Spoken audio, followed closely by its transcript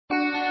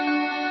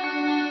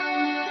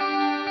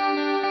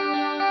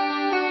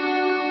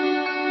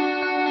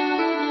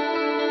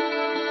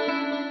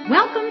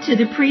Welcome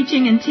to the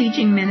preaching and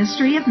teaching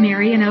ministry of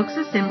Marion Oaks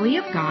Assembly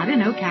of God in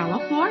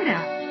Ocala,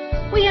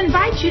 Florida. We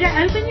invite you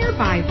to open your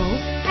Bible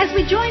as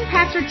we join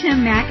Pastor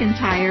Tim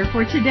McIntyre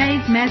for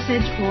today's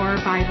message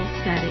or Bible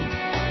study.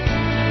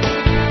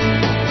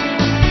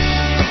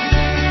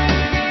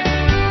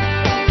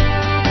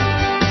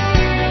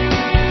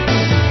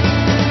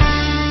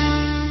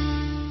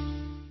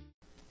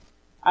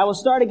 I will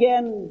start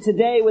again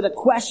today with a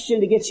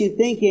question to get you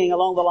thinking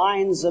along the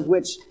lines of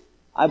which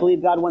I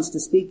believe God wants to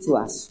speak to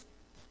us.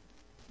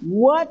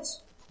 What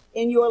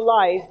in your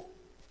life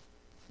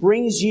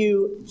brings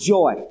you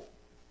joy?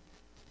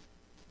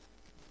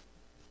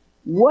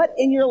 What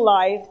in your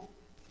life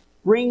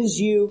brings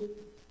you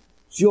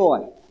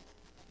joy?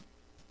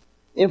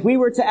 If we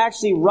were to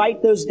actually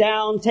write those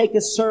down, take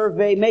a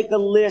survey, make a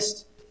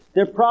list,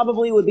 there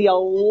probably would be a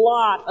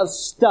lot of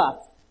stuff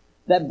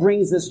that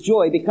brings us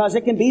joy, because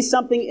it can be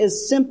something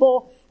as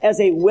simple as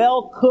a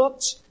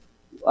well-cooked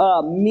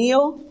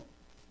meal.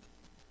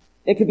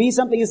 It could be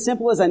something as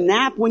simple as a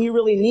nap when you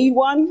really need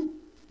one,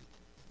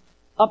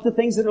 up to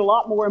things that are a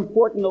lot more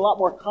important, a lot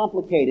more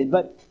complicated.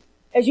 But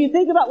as you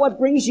think about what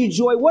brings you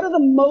joy, what are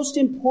the most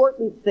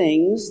important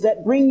things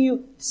that bring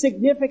you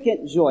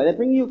significant joy, that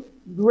bring you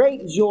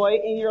great joy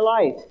in your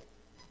life?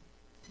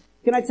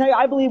 Can I tell you,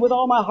 I believe with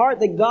all my heart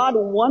that God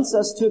wants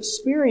us to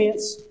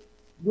experience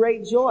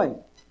great joy.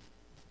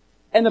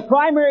 And the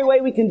primary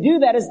way we can do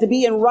that is to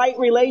be in right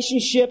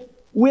relationship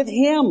with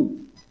Him.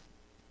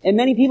 And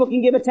many people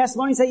can give a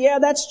testimony and say, yeah,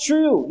 that's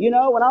true. You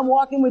know, when I'm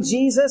walking with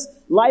Jesus,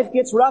 life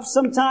gets rough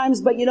sometimes,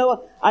 but you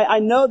know, I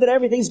know that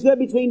everything's good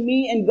between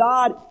me and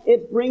God.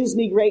 It brings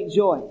me great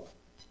joy.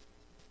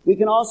 We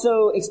can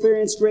also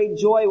experience great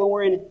joy when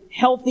we're in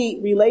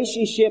healthy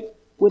relationship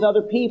with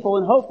other people.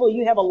 And hopefully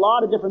you have a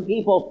lot of different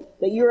people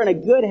that you're in a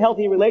good,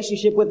 healthy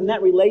relationship with, and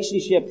that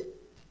relationship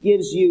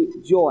gives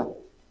you joy.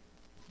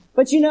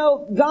 But you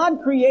know,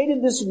 God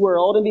created this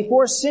world, and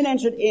before sin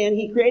entered in,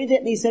 He created it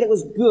and He said it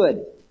was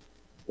good.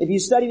 If you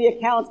study the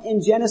account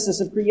in Genesis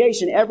of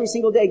creation, every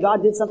single day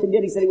God did something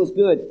good. He said it was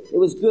good. It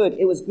was good.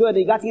 It was good. And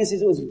He got to the end and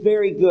says it was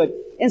very good.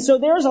 And so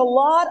there's a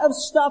lot of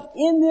stuff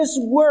in this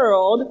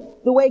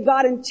world, the way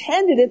God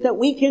intended it, that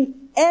we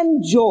can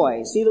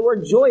enjoy. See, the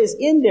word joy is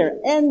in there.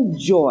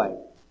 Enjoy.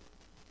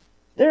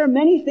 There are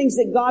many things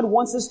that God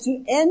wants us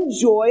to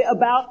enjoy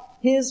about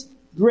His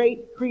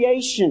great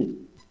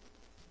creation.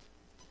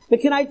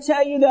 But can I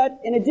tell you that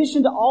in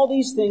addition to all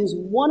these things,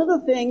 one of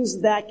the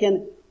things that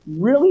can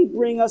really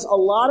bring us a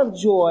lot of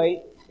joy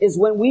is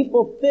when we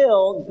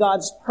fulfill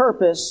God's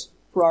purpose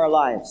for our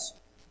lives.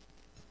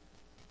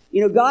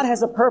 You know, God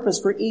has a purpose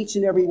for each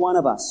and every one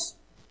of us.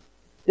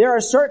 There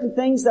are certain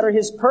things that are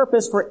His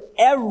purpose for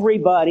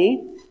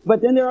everybody,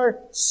 but then there are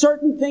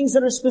certain things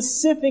that are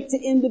specific to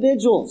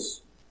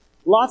individuals.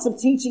 Lots of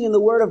teaching in the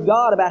Word of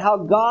God about how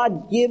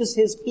God gives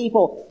His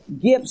people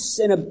gifts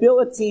and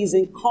abilities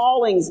and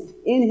callings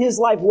in His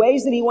life,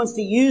 ways that He wants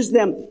to use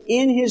them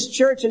in His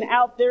church and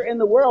out there in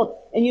the world.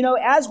 And you know,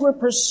 as we're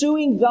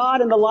pursuing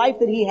God and the life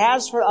that He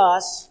has for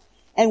us,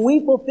 and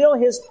we fulfill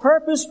His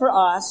purpose for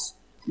us,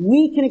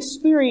 we can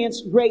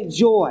experience great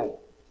joy.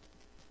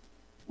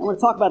 I want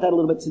to talk about that a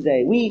little bit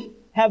today. We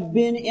have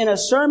been in a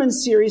sermon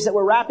series that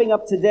we're wrapping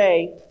up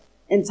today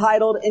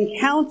entitled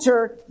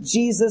Encounter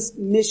Jesus'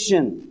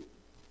 Mission.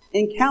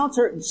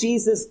 Encounter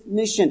Jesus'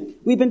 mission.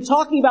 We've been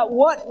talking about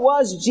what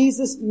was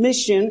Jesus'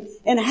 mission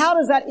and how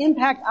does that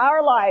impact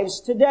our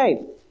lives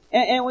today.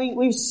 And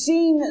we've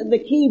seen the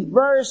key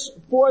verse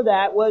for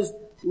that was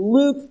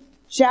Luke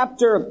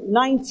chapter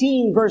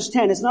 19 verse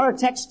 10. It's not our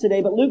text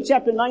today, but Luke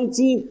chapter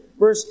 19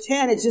 verse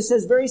 10, it just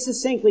says very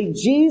succinctly,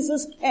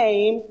 Jesus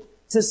came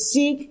to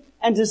seek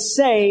and to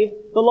save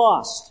the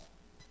lost.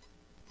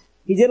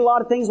 He did a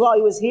lot of things while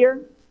He was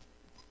here.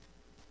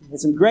 He had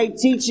some great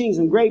teaching,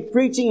 some great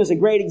preaching. He was a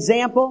great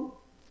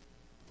example.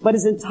 But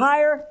His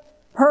entire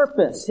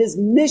purpose, His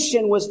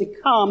mission was to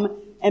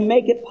come and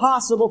make it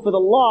possible for the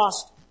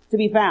lost to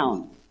be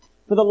found,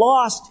 for the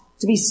lost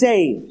to be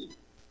saved.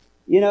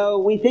 You know,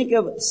 we think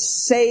of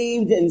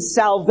saved and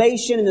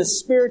salvation in the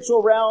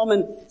spiritual realm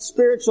and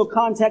spiritual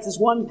context is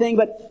one thing,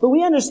 but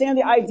we understand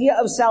the idea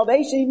of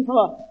salvation even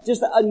from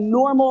just a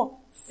normal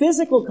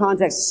physical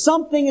context.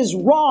 Something is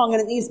wrong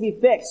and it needs to be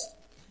fixed.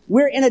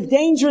 We're in a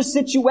dangerous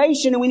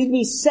situation and we need to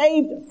be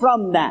saved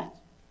from that.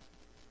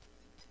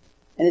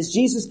 And as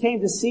Jesus came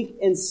to seek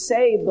and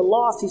save the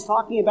lost, He's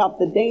talking about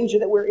the danger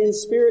that we're in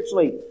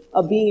spiritually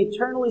of being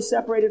eternally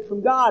separated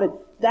from God. And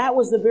that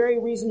was the very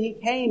reason He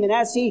came. And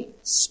as He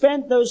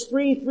spent those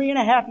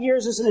 3.5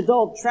 years as an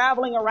adult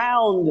traveling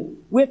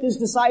around with His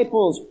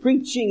disciples,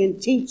 preaching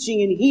and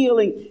teaching and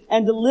healing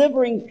and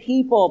delivering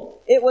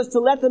people, it was to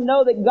let them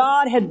know that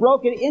God had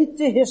broken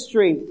into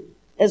history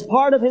as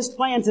part of His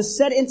plan to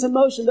set into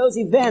motion those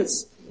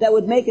events that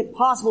would make it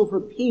possible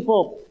for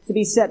people to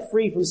be set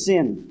free from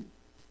sin.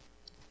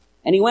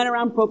 And He went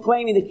around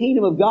proclaiming the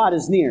kingdom of God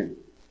is near.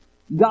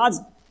 God's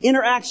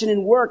interaction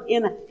and work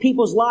in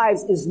people's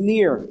lives is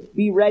near.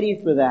 Be ready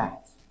for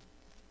that.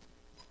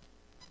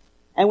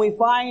 And we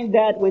find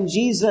that when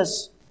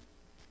Jesus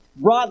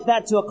brought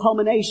that to a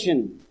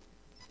culmination,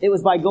 it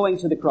was by going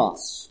to the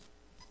cross.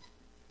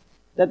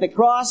 That the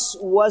cross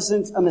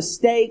wasn't a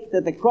mistake,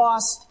 that the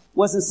cross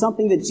wasn't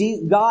something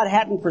that God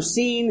hadn't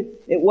foreseen.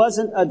 It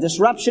wasn't a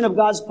disruption of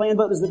God's plan,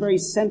 but it was the very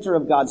center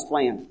of God's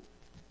plan.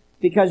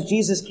 Because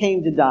Jesus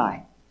came to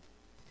die.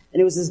 And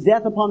it was His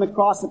death upon the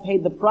cross that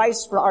paid the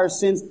price for our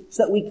sins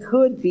so that we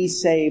could be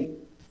saved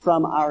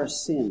from our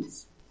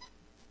sins.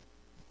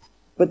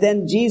 But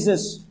then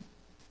Jesus,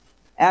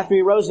 after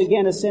He rose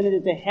again, ascended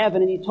into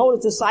heaven, and He told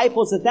His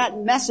disciples that that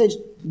message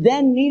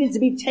then needed to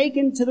be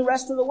taken to the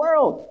rest of the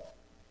world.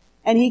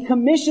 And He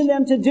commissioned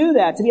them to do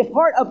that, to be a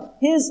part of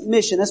His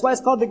mission. That's why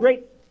it's called the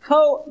Great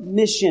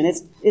Co-Mission.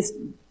 It's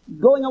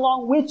going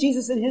along with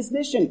Jesus in His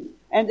mission.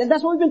 And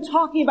that's what we've been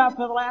talking about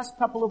for the last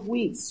couple of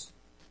weeks.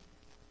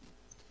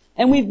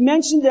 And we've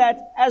mentioned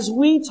that as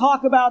we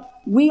talk about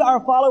we are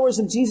followers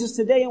of Jesus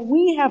today, and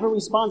we have a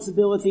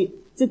responsibility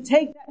to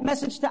take that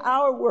message to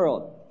our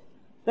world.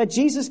 That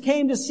Jesus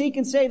came to seek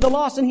and save the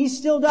lost, and He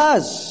still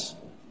does.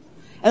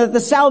 And that the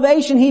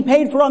salvation He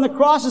paid for on the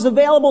cross is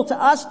available to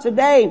us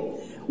today.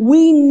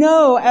 We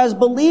know as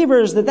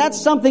believers that that's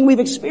something we've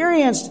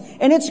experienced,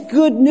 and it's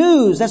good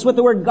news. That's what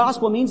the word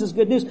gospel means, is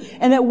good news.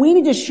 And that we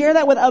need to share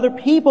that with other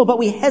people, but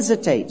we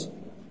hesitate.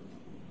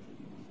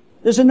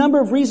 There's a number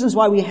of reasons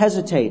why we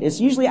hesitate. It's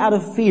usually out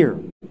of fear.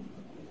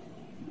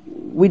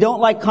 We don't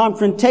like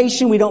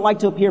confrontation. We don't like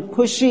to appear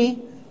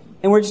pushy.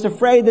 And we're just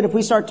afraid that if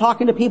we start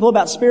talking to people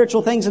about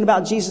spiritual things and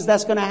about Jesus,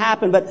 that's going to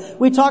happen. But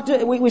we saw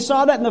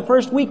that in the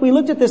first week. We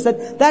looked at this,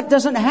 that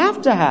doesn't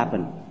have to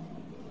happen.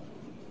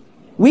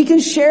 We can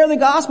share the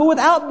gospel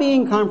without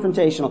being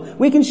confrontational.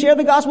 We can share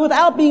the gospel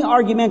without being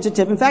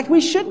argumentative. In fact,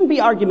 we shouldn't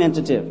be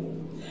argumentative.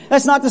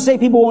 That's not to say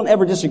people won't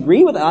ever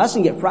disagree with us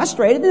and get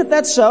frustrated. And if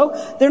that's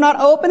so, they're not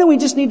open and we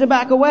just need to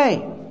back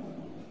away.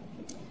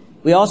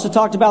 We also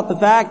talked about the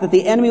fact that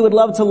the enemy would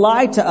love to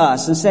lie to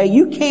us and say,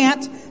 you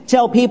can't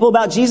tell people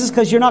about Jesus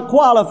because you're not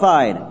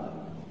qualified.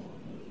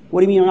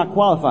 What do you mean you're not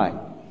qualified?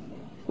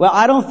 Well,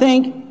 I don't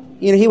think,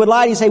 he would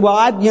lie to you and say,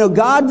 well,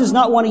 God does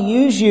not want to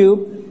use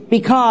you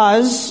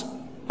because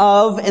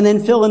of, and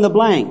then fill in the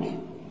blank.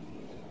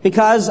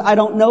 Because I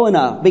don't know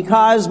enough.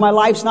 Because my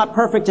life's not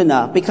perfect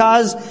enough.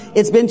 Because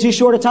it's been too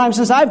short a time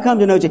since I've come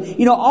to know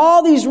you.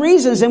 All these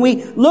reasons. And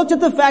we looked at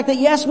the fact that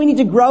yes, we need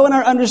to grow in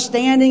our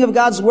understanding of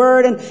God's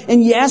Word.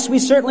 And yes, we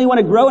certainly want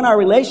to grow in our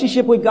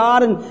relationship with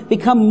God and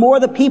become more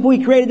the people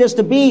He created us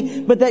to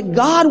be. But that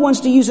God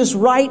wants to use us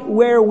right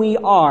where we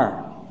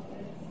are.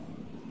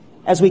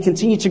 As we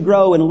continue to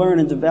grow and learn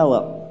and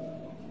develop.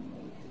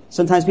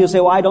 Sometimes people say,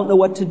 well, I don't know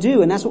what to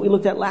do. And that's what we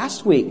looked at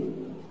last week.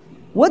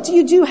 What do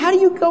you do? How do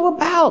you go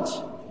about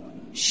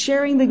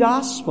sharing the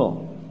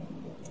gospel?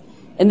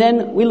 And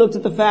then we looked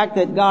at the fact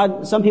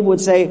that some people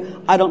would say,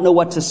 I don't know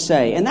what to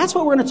say. And that's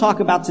what we're going to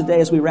talk about today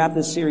as we wrap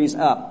this series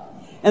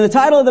up. And the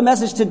title of the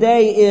message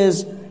today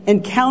is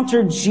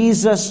Encounter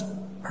Jesus'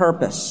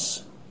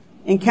 Purpose.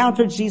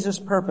 Encounter Jesus'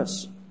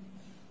 Purpose.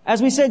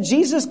 As we said,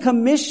 Jesus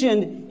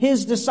commissioned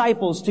His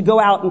disciples to go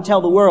out and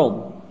tell the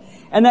world.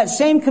 And that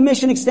same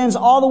commission extends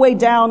all the way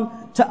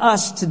down to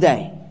us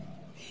today.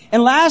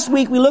 And last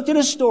week we looked at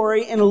a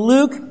story in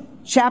Luke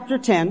chapter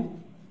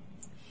 10.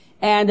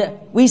 And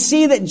we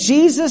see that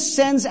Jesus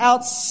sends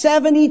out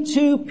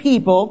 72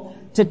 people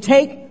to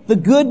take the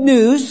good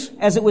news,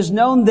 as it was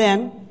known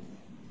then,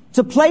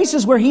 to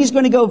places where He's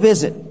going to go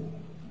visit.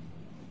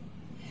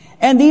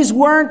 And these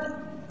weren't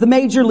the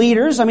major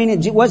leaders.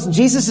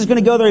 Jesus is going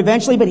to go there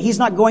eventually, but He's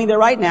not going there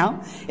right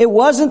now. It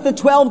wasn't the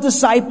 12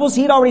 disciples.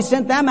 He'd already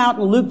sent them out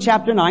in Luke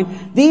chapter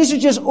 9. These are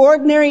just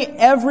ordinary,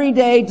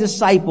 everyday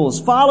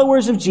disciples,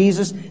 followers of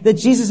Jesus, that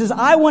Jesus says,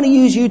 I want to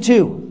use you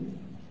too.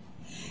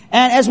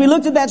 And as we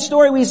looked at that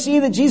story, we see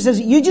that Jesus says,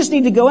 you just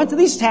need to go into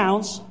these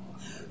towns,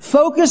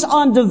 focus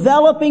on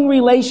developing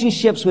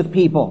relationships with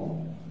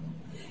people.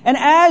 And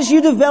as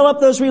you develop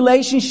those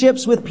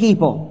relationships with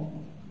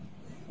people,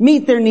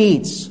 meet their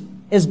needs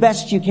as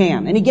best you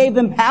can. And He gave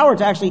them power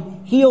to actually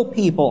heal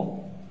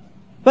people.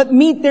 But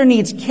meet their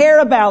needs, care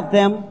about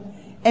them,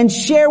 and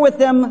share with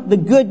them the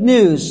good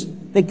news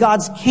that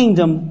God's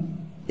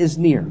kingdom is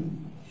near.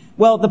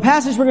 Well, the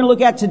passage we're going to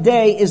look at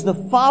today is the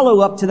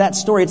follow-up to that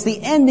story. It's the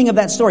ending of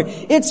that story.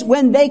 It's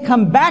when they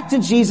come back to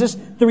Jesus,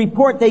 the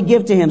report they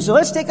give to Him. So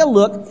let's take a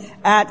look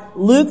at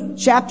Luke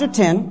chapter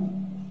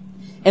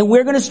 10, and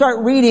we're going to start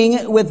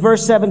reading with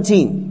verse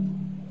 17.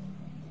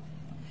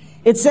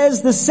 It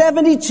says, the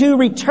 72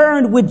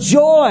 returned with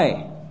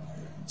joy,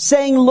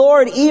 saying,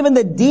 Lord, even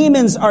the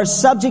demons are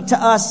subject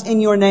to us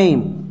in your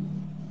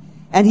name.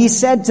 And He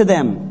said to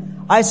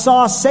them, I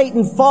saw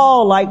Satan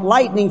fall like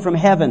lightning from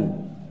heaven.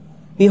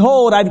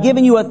 Behold, I've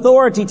given you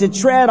authority to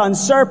tread on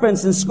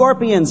serpents and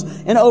scorpions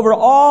and over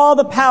all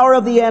the power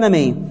of the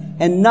enemy,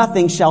 and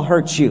nothing shall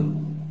hurt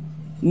you.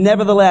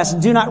 Nevertheless,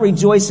 do not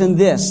rejoice in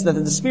this, that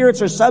the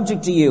spirits are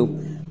subject to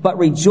you, but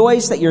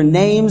rejoice that your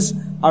names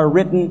are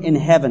written in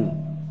heaven.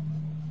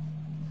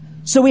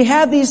 So we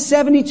have these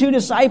 72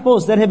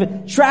 disciples that have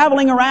been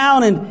traveling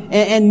around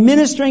and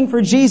ministering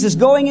for Jesus,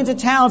 going into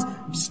towns,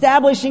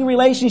 establishing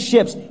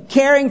relationships,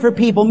 caring for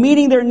people,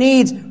 meeting their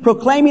needs,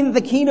 proclaiming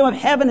that the kingdom of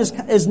heaven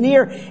is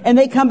near, and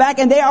they come back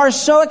and they are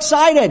so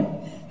excited.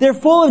 They're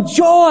full of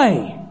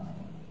joy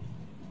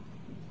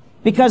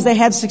because they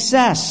had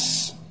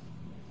success.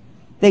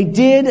 They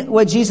did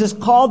what Jesus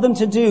called them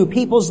to do.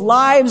 People's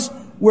lives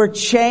were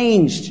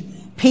changed.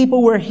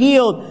 People were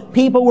healed.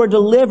 People were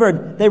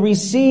delivered. They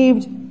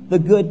received the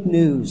good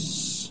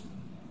news.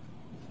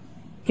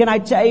 Can I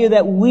tell you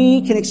that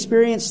we can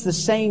experience the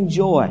same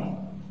joy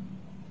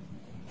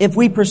if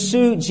we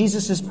pursue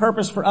Jesus'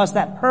 purpose for us,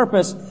 that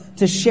purpose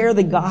to share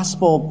the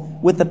gospel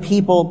with the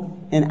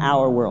people in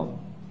our world?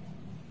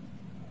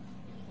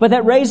 But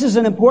that raises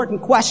an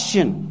important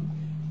question.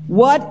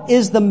 What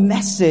is the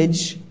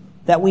message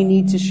that we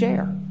need to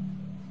share?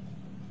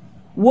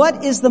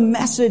 What is the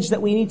message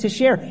that we need to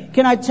share?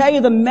 Can I tell you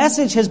the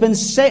message has been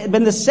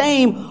the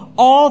same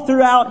all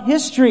throughout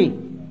history?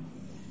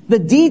 The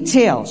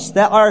details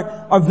that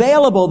are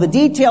available, the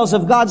details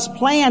of God's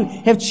plan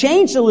have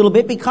changed a little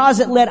bit because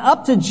it led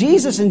up to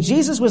Jesus, and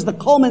Jesus was the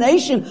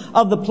culmination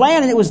of the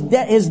plan, and it was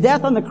His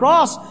death on the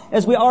cross,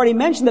 as we already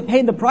mentioned, that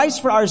paid the price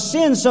for our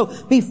sins. So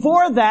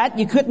before that,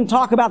 you couldn't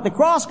talk about the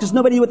cross because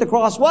nobody knew what the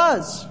cross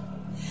was.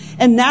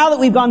 And now that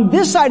we've gone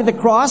this side of the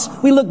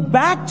cross, we look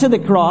back to the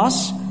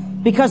cross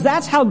because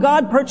that's how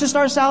God purchased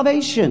our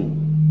salvation.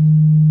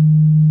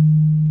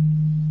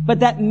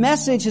 But that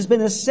message has been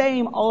the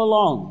same all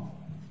along.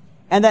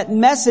 And that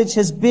message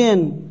has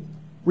been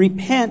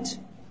repent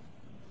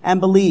and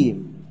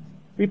believe.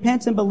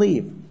 Repent and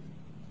believe.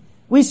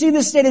 We see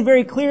this stated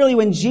very clearly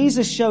when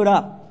Jesus showed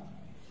up.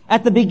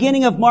 At the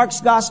beginning of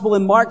Mark's Gospel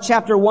in Mark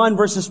chapter 1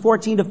 verses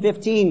 14 to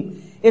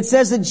 15, it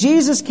says that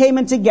Jesus came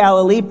into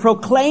Galilee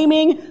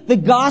proclaiming the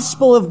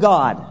gospel of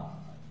God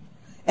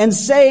and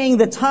saying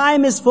the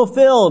time is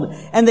fulfilled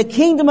and the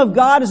kingdom of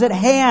God is at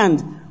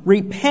hand.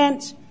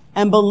 Repent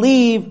and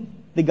believe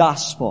the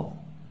gospel.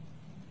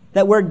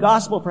 That word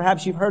gospel,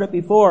 perhaps you've heard it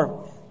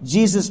before.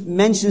 Jesus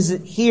mentions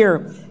it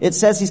here. It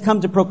says He's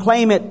come to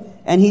proclaim it,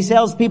 and He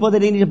tells people that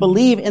they need to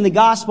believe in the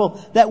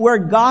gospel. That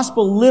word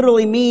gospel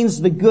literally means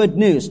the good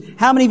news.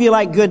 How many of you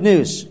like good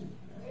news?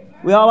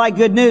 We all like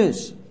good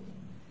news.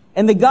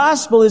 And the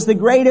gospel is the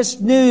greatest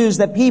news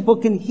that people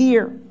can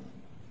hear.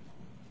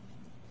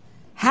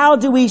 How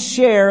do we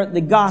share the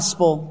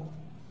gospel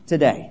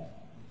today?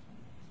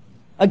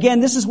 Again,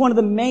 this is one of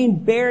the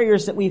main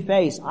barriers that we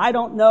face. I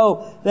don't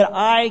know that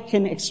I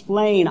can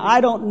explain. I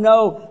don't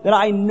know that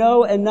I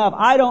know enough.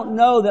 I don't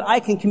know that I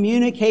can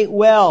communicate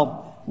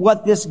well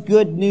what this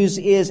good news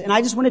is. And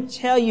I just want to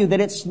tell you that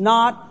it's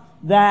not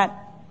that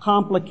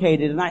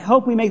complicated. And I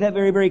hope we make that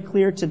very, very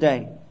clear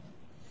today.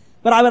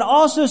 But I would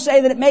also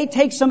say that it may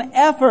take some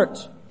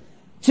effort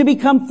to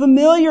become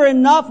familiar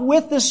enough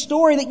with the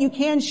story that you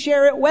can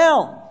share it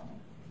well.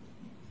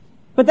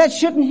 But that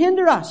shouldn't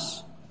hinder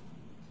us.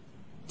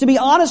 To be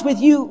honest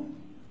with you,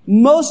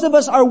 most of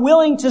us are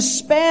willing to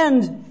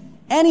spend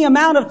any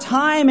amount of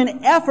time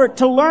and effort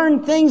to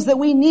learn things that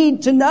we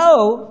need to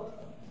know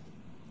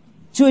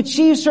to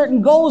achieve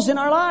certain goals in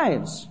our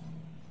lives.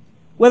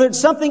 Whether it's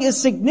something as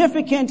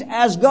significant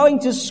as going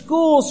to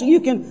school so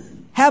you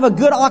can have a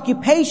good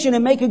occupation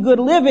and make a good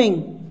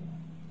living,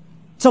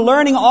 to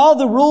learning all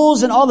the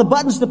rules and all the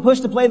buttons to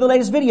push to play the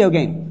latest video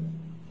game.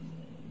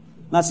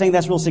 I'm not saying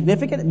that's real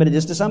significant, but it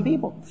is to some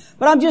people.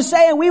 But I'm just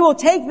saying we will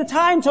take the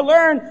time to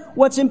learn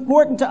what's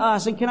important to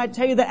us. And can I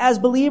tell you that as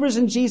believers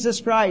in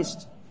Jesus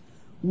Christ,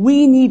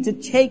 we need to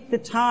take the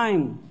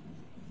time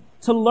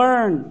to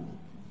learn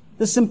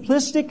the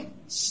simplistic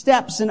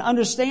steps in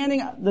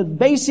understanding the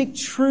basic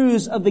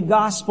truths of the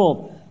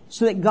gospel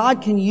so that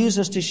God can use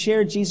us to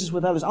share Jesus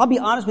with others. I'll be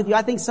honest with you,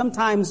 I think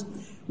sometimes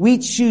we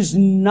choose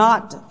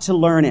not to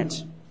learn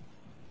it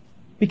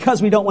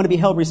because we don't want to be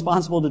held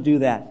responsible to do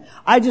that.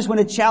 I just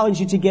want to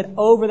challenge you to get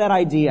over that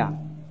idea.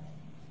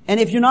 And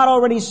if you're not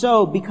already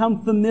so,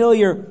 become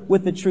familiar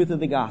with the truth of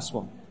the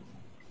gospel.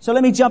 So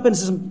let me jump into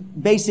some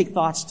basic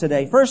thoughts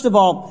today. First of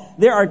all,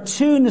 there are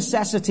two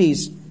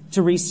necessities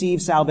to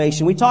receive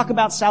salvation. We talk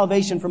about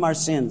salvation from our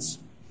sins.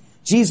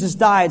 Jesus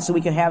died so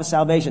we could have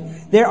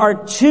salvation. There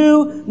are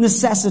two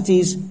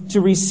necessities to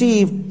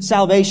receive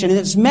salvation. And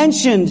it's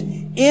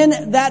mentioned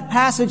in that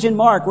passage in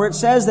Mark where it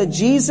says that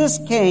Jesus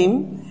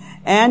came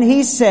and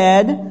He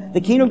said, the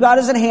kingdom of God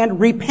is at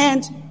hand,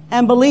 repent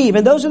and believe.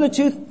 And those are the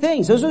two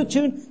things. Those are the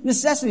two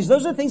necessities.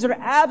 Those are the things that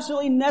are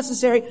absolutely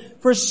necessary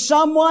for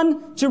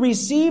someone to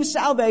receive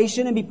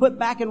salvation and be put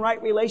back in right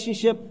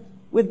relationship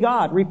with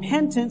God.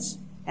 Repentance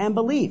and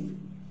belief.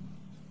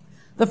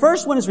 The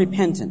first one is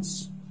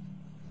repentance.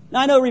 Now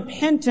I know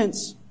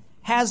repentance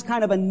has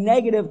kind of a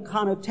negative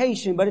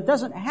connotation, but it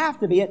doesn't have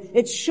to be.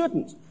 It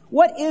shouldn't.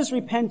 What is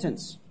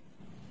repentance?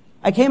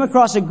 I came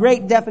across a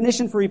great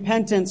definition for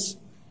repentance,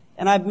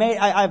 and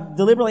I've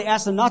deliberately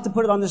asked them not to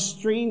put it on the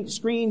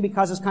screen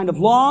because it's kind of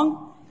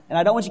long, and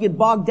I don't want you to get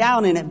bogged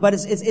down in it, but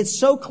it's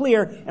so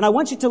clear, and I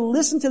want you to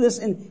listen to this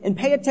and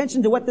pay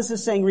attention to what this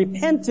is saying.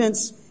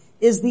 Repentance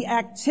is the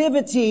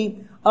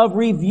activity of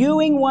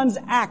reviewing one's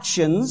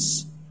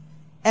actions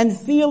and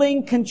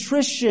feeling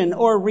contrition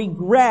or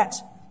regret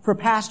for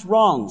past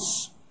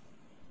wrongs,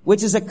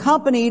 which is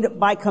accompanied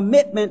by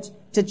commitment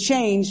to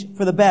change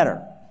for the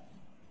better.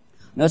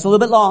 Now, it's a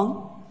little bit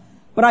long,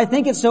 but I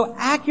think it so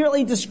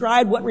accurately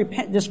describes what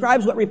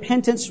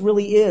repentance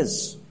really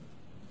is.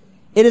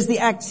 It is the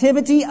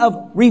activity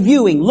of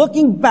reviewing,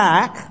 looking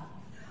back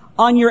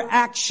on your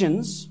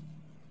actions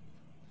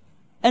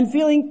and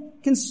feeling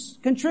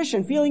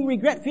contrition, feeling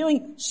regret,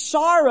 feeling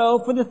sorrow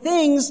for the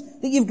things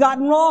that you've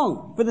gotten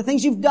wrong, for the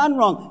things you've done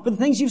wrong, for the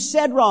things you've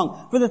said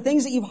wrong, for the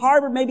things that you've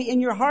harbored maybe in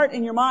your heart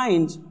and your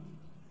mind.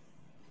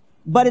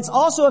 But it's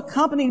also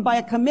accompanied by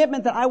a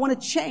commitment that I want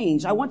to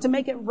change. I want to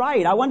make it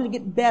right. I want it to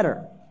get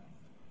better.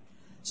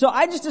 So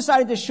I just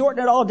decided to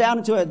shorten it all down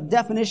into a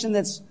definition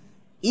that's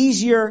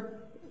easier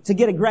to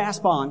get a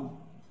grasp on.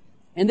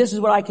 And this is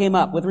what I came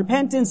up with.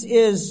 Repentance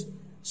is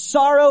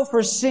sorrow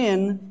for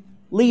sin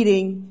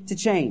leading to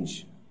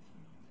change.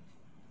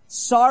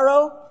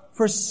 Sorrow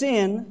for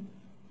sin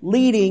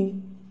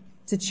leading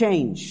to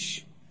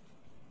change.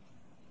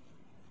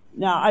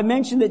 Now, I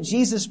mentioned that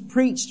Jesus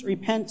preached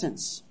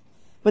repentance.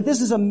 But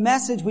this is a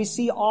message we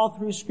see all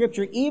through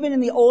Scripture, even in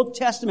the Old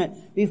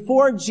Testament,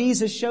 before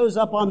Jesus shows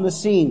up on the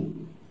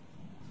scene.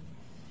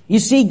 You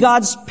see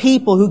God's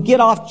people who get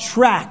off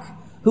track,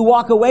 who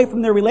walk away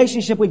from their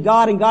relationship with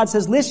God, and God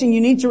says, listen, you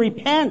need to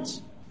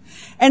repent.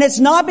 And it's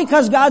not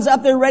because God's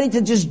up there ready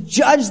to just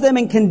judge them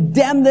and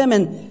condemn them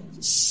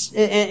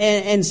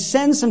and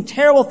send some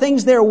terrible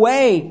things their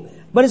way,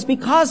 but it's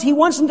because He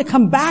wants them to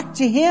come back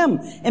to Him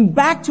and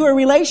back to a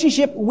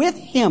relationship with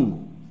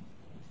Him.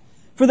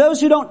 For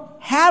those who don't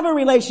have a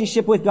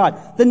relationship with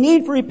God, the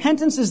need for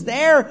repentance is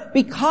there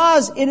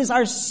because it is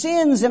our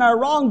sins and our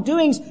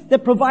wrongdoings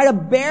that provide a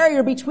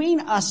barrier between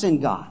us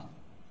and God.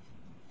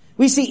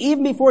 We see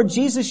even before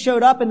Jesus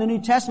showed up in the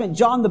New Testament,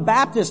 John the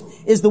Baptist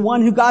is the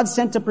one who God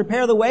sent to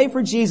prepare the way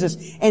for Jesus.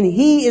 And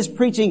he is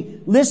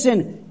preaching,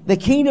 listen, the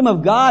kingdom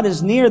of God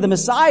is near. The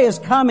Messiah is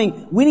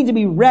coming. We need to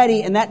be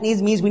ready, and that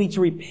means we need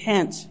to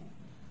repent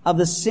of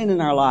the sin in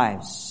our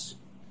lives.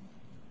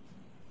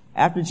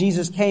 After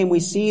Jesus came, we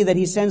see that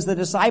He sends the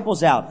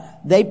disciples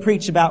out. They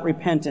preach about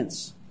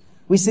repentance.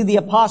 We see the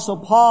Apostle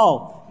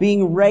Paul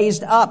being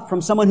raised up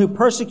from someone who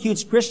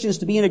persecutes Christians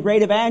to being a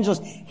great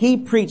evangelist. He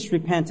preached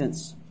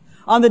repentance.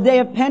 On the day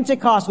of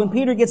Pentecost, when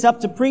Peter gets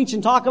up to preach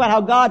and talk about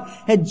how God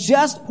had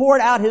just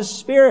poured out His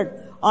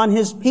Spirit on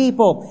His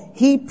people,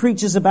 he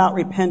preaches about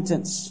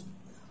repentance.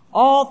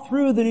 All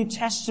through the New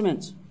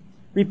Testament,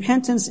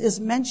 repentance is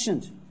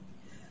mentioned.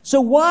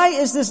 So why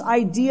is this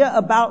idea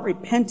about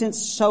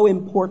repentance so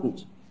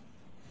important?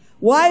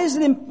 Why is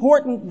it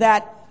important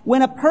that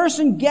when a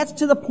person gets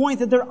to the point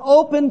that they're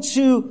open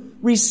to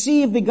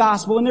receive the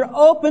gospel and they're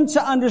open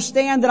to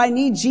understand that I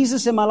need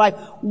Jesus in my life,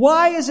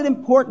 why is it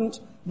important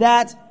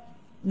that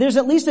there's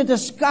at least a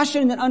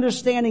discussion and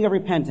understanding of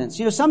repentance?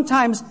 You know,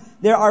 sometimes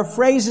there are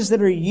phrases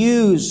that are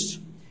used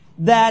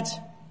that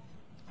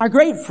are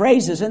great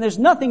phrases, and there's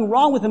nothing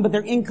wrong with them, but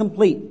they're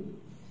incomplete.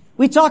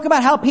 We talk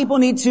about how people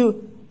need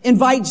to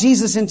invite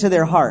Jesus into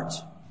their heart.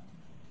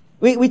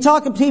 We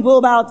talk to people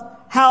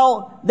about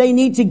how they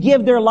need to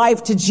give their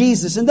life to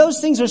Jesus, and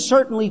those things are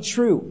certainly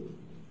true.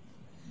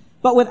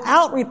 But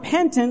without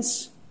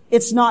repentance,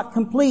 it's not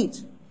complete.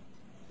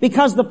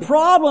 Because the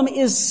problem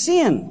is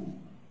sin.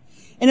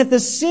 And if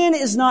the sin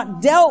is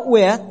not dealt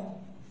with,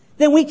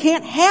 then we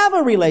can't have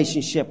a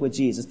relationship with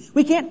Jesus.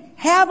 We can't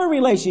have a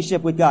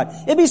relationship with God.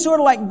 It'd be sort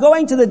of like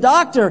going to the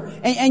doctor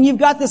and you've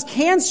got this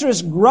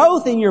cancerous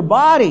growth in your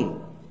body.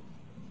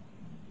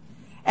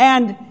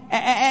 And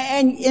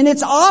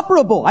it's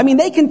operable. I mean,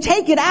 they can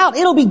take it out.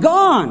 It'll be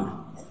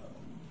gone.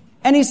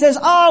 And he says,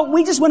 oh,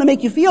 we just want to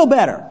make you feel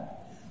better.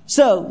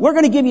 So we're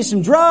going to give you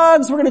some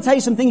drugs. We're going to tell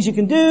you some things you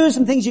can do,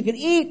 some things you can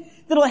eat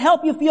that'll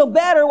help you feel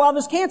better while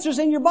this cancer's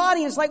in your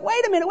body. And it's like,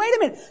 wait a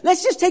minute.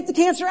 Let's just take the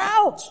cancer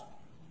out.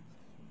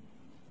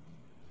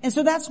 And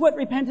so that's what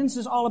repentance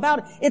is all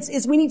about.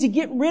 It's we need to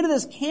get rid of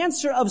this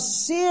cancer of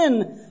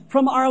sin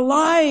from our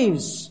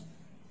lives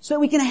so that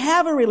we can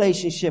have a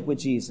relationship with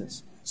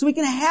Jesus. So we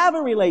can have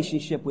a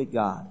relationship with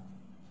God.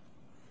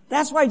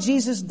 That's why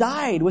Jesus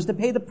died, was to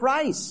pay the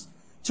price,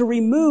 to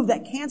remove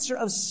that cancer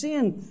of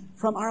sin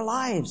from our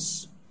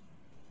lives.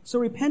 So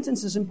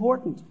repentance is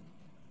important.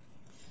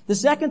 The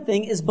second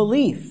thing is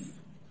belief.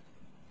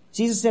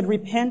 Jesus said,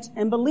 repent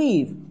and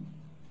believe.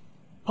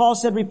 Paul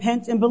said,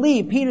 repent and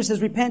believe. Peter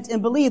says, repent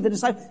and believe. The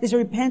disciples, they say,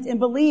 repent and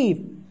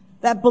believe.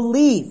 That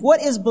belief.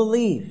 What is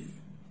belief?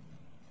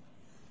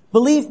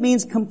 Belief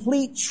means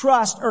complete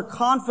trust or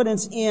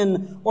confidence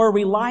in or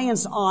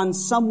reliance on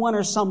someone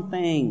or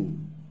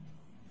something.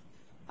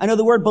 I know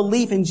the word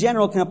belief in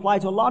general can apply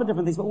to a lot of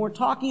different things, but when we're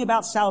talking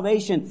about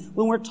salvation,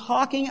 when we're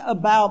talking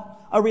about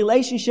a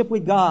relationship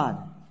with God,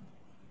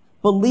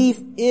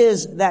 belief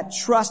is that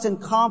trust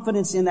and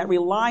confidence in, that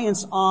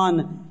reliance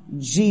on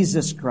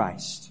Jesus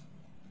Christ.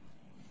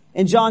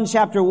 In John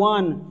chapter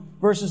 1,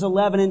 verses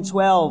 11 and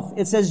 12,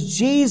 it says,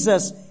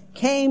 Jesus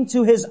came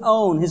to His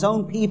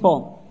own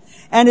people.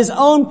 and his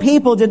own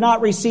people did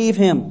not receive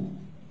him.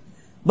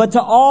 But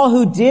to all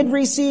who did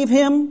receive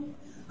him,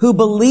 who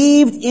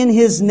believed in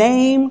his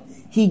name,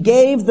 he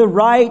gave the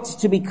right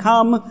to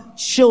become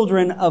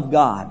children of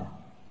God.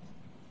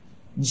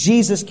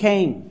 Jesus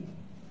came.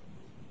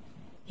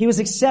 He was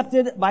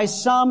accepted by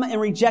some and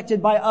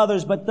rejected by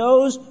others, but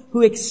those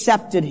who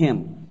accepted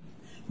him,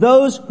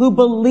 those who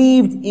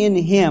believed in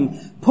him,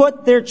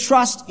 put their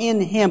trust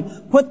in him,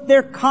 put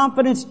their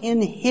confidence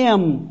in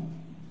him,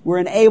 were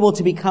enabled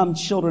to become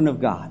children of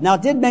God. Now,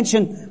 it did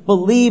mention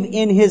believe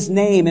in his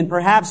name, and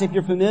perhaps if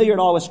you're familiar at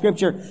all with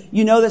Scripture,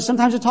 you know that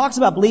sometimes it talks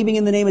about believing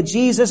in the name of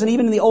Jesus, and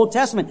even in the Old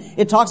Testament,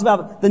 it talks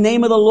about the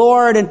name of the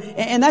Lord,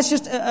 and that's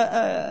just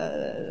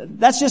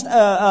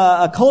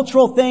a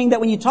cultural thing that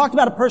when you talked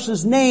about a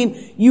person's name,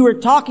 you were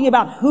talking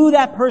about who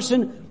that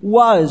person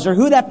was, or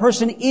who that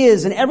person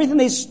is, and everything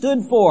they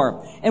stood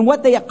for, and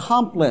what they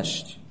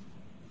accomplished.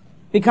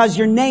 Because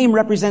your name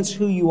represents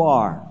who you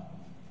are.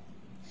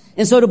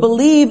 And so to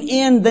believe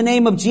in the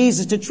name of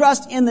Jesus, to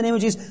trust in the name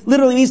of Jesus,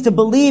 literally means to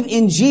believe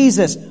in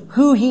Jesus,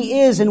 who he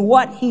is and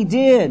what he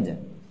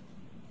did,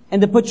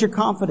 and to put your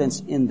confidence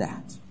in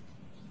that.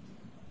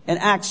 In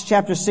Acts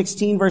chapter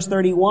 16, verse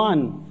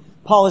 31,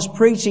 Paul is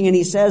preaching and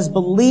he says,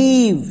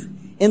 believe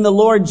in the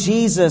Lord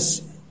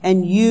Jesus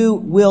and you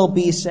will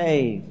be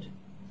saved.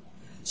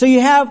 So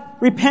you have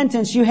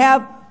repentance, you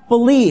have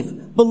belief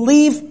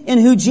in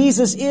who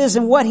Jesus is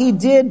and what he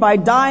did by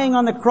dying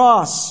on the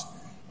cross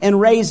and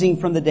raising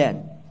from the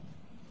dead.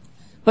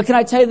 But can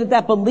I tell you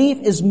that belief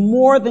is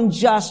more than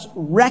just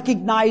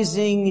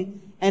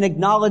recognizing and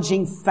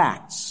acknowledging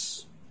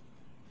facts.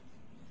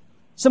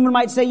 Someone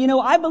might say,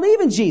 I believe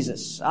in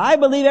Jesus. I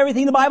believe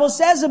everything the Bible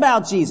says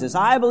about Jesus.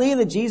 I believe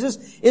that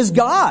Jesus is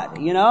God,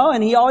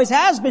 and he always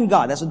has been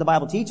God. That's what the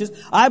Bible teaches.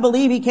 I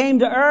believe he came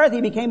to earth.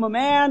 He became a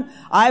man.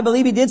 I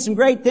believe he did some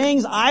great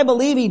things. I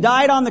believe he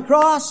died on the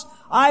cross.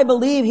 I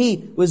believe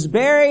he was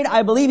buried.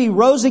 I believe he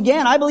rose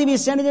again. I believe he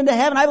ascended into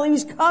heaven. I believe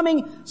he's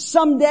coming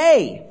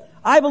someday.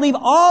 I believe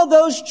all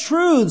those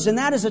truths, and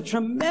that is a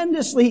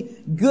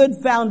tremendously good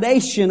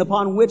foundation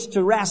upon which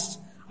to rest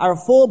our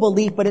full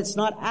belief, but it's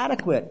not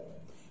adequate.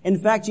 In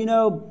fact,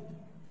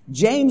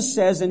 James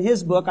says in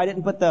his book, I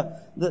didn't put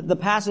the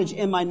passage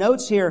in my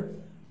notes here,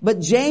 but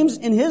James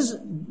in his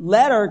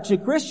letter to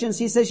Christians,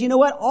 he says,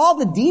 all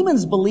the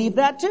demons believe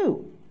that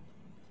too.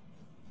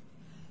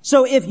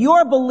 So if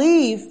your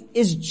belief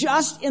is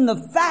just in the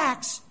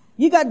facts,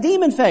 you got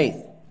demon faith.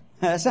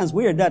 That sounds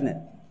weird, doesn't it?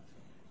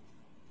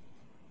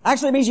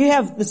 Actually, it means you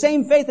have the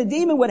same faith a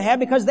demon would have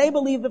because they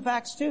believe the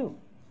facts too.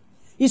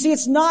 You see,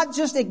 it's not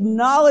just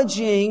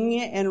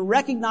acknowledging and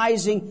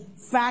recognizing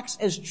facts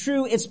as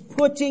true. It's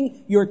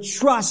putting your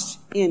trust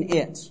in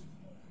it.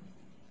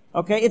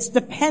 Okay? It's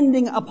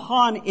depending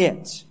upon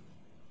it.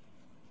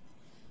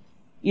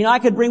 I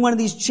could bring one of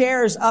these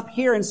chairs up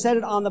here and set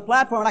it on the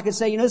platform, and I could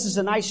say, this is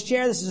a nice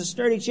chair, this is a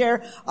sturdy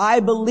chair. I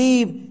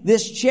believe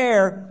this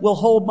chair will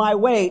hold my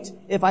weight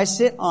if I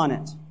sit on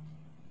it.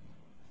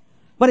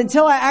 But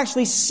until I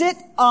actually sit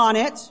on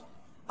it,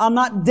 I'm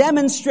not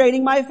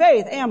demonstrating my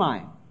faith, am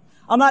I?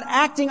 I'm not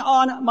acting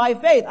on my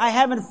faith. I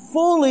haven't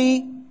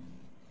fully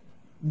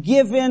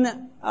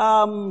given,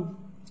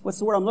 what's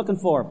the word I'm looking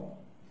for?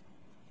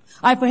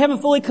 I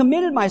haven't fully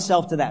committed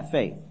myself to that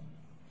faith.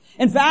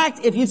 In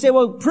fact, if you say,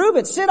 well, prove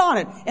it, sit on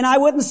it, and I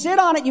wouldn't sit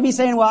on it, you'd be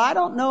saying, well, I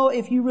don't know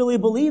if you really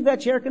believe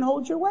that chair can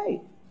hold your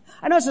weight.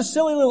 I know it's a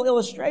silly little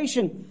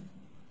illustration,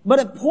 but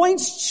it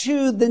points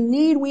to the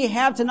need we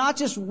have to not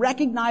just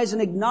recognize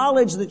and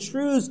acknowledge the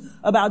truths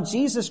about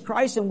Jesus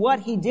Christ and what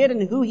he did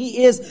and who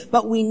he is,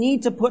 but we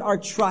need to put our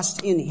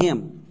trust in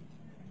him.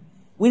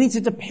 We need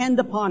to depend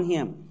upon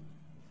him.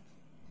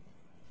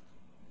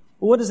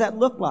 Well, what does that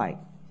look like?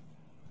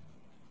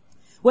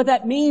 What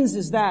that means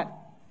is that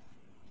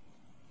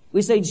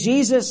we say,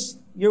 Jesus,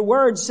 your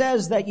word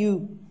says that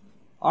you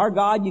are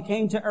God, you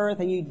came to earth,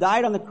 and you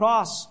died on the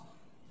cross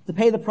to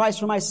pay the price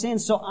for my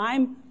sins, so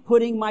I'm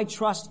putting my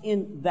trust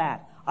in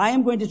that. I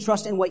am going to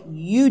trust in what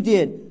you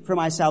did for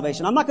my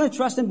salvation. I'm not going to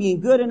trust in being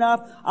good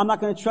enough. I'm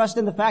not going to trust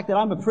in the fact that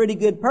I'm a pretty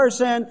good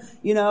person,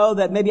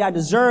 that maybe I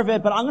deserve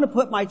it, but I'm going to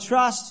put my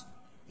trust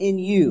in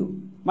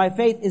you. My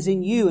faith is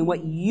in you and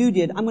what you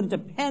did. I'm going to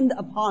depend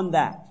upon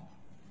that.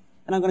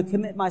 And I'm going to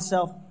commit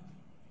myself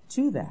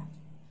to that.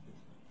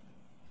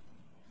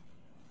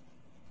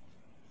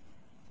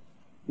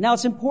 Now,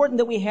 it's important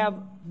that we have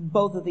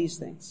both of these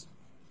things.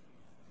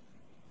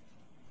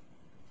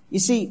 You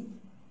see,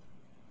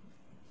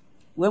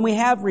 when we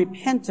have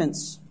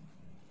repentance,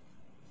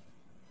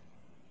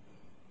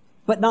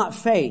 but not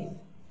faith,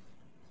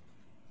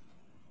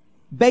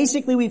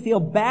 basically we feel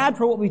bad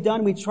for what we've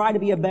done. We try to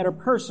be a better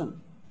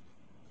person.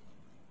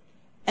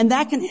 And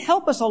that can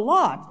help us a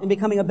lot in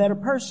becoming a better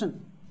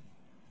person.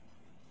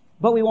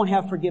 But we won't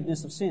have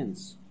forgiveness of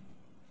sins.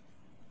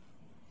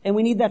 And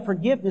we need that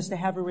forgiveness to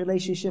have a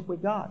relationship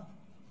with God.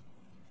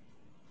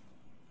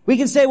 We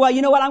can say, well,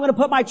 you know what? I'm going to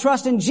put my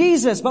trust in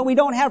Jesus, but we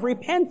don't have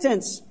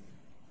repentance.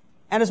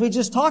 And as we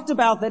just talked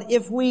about, that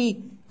if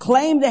we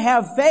claim to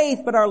have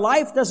faith, but our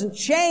life doesn't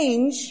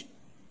change,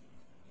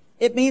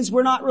 it means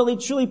we're not really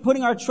truly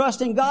putting our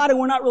trust in God and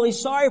we're not really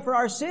sorry for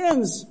our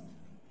sins.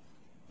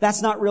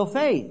 That's not real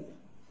faith.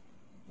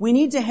 We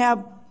need to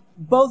have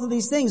both of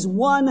these things.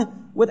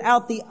 One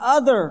without the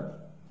other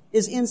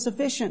is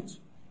insufficient.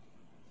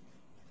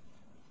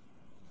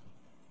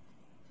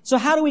 So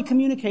how do we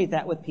communicate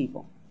that with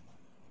people?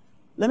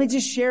 Let me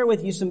just share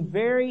with you some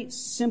very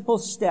simple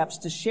steps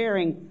to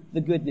sharing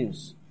the good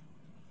news.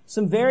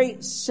 Some very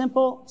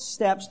simple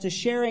steps to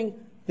sharing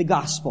the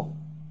gospel.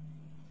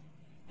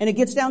 And it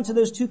gets down to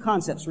those two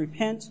concepts,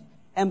 repent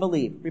and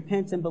believe.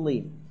 Repent and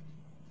believe.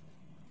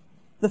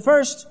 The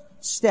first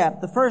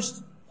step, the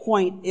first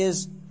point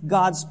is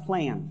God's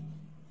plan.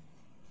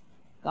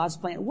 God's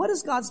plan. What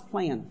is God's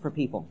plan for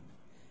people?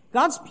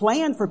 God's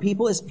plan for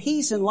people is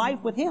peace and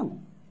life with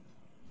Him.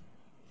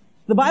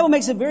 The Bible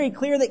makes it very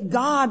clear that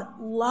God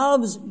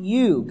loves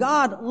you.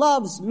 God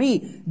loves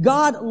me.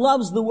 God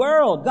loves the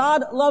world.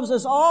 God loves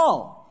us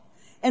all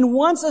and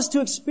wants us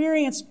to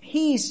experience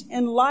peace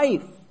and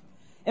life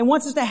and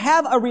wants us to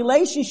have a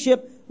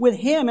relationship with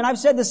Him. And I've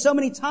said this so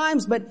many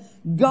times, but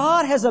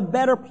God has a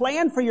better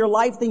plan for your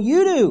life than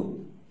you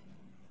do.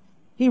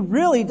 He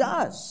really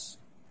does.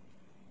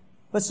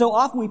 But so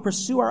often we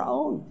pursue our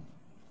own.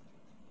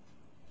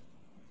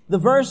 The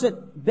verse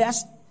that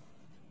best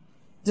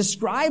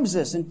describes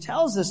this and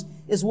tells us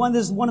is one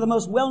of the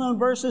most well-known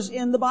verses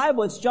in the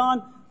Bible. It's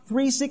John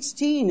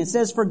 3:16. It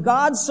says, "For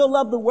God so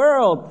loved the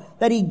world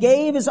that He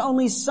gave His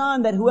only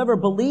Son, that whoever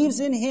believes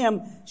in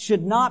Him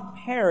should not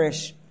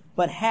perish,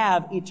 but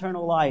have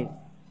eternal life."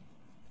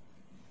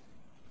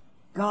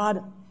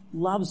 God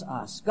loves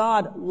us.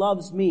 God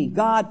loves me.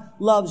 God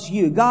loves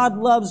you. God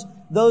loves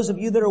those of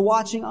you that are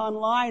watching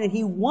online, and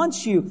He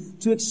wants you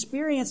to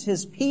experience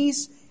His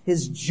peace,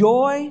 His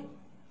joy,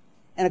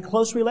 and a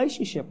close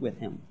relationship with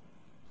Him.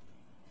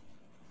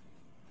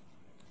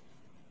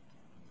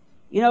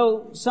 You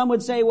know, some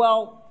would say,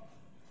 well,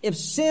 if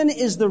sin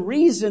is the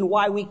reason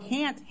why we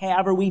can't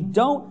have or we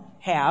don't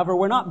have or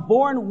we're not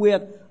born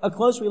with a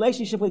close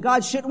relationship with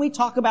God, shouldn't we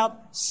talk about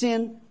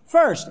sin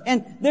first?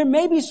 And there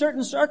may be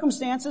certain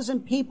circumstances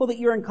and people that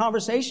you're in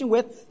conversation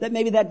with that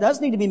maybe that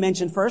does need to be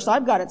mentioned first.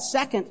 I've got it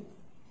second.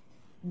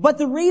 But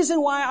the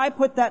reason why I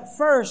put that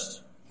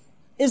first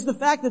is the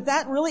fact that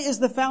that really is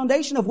the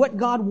foundation of what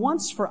God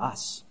wants for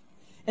us.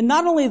 And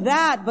not only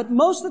that, but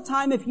most of the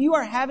time if you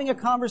are having a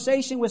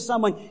conversation with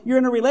someone, you're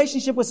in a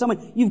relationship with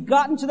someone, you've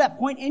gotten to that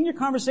point in your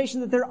conversation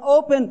that they're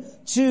open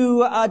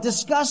to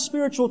discuss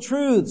spiritual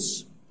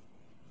truths.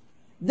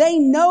 They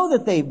know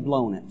that they've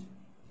blown it.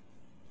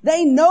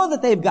 They know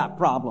that they've got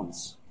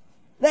problems.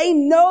 They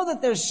know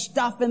that there's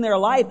stuff in their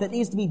life that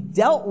needs to be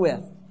dealt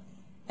with.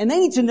 And they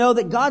need to know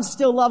that God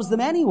still loves them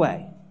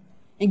anyway.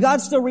 And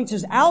God still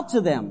reaches out to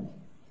them.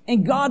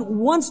 And God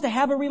wants to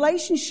have a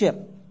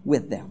relationship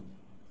with them.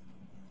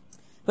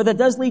 But that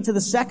does lead to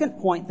the second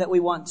point that we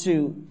want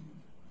to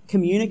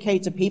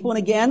communicate to people. And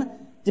again,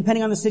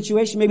 depending on the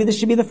situation, maybe this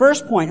should be the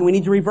first point, and we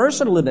need to reverse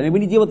it a little bit. Maybe we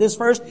need to deal with this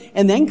first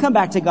and then come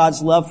back to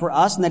God's love for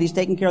us and that He's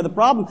taking care of the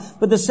problem.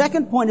 But the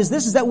second point is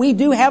this, is that we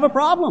do have a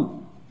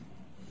problem.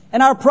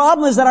 And our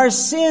problem is that our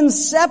sin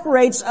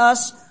separates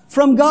us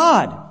from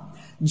God.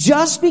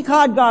 Just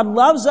because God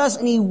loves us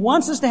and He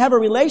wants us to have a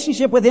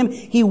relationship with Him,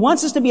 He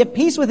wants us to be at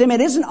peace with Him, it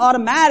isn't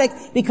automatic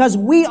because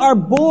we are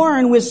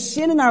born with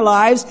sin in our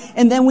lives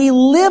and then we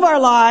live our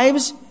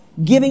lives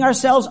giving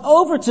ourselves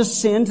over to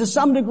sin to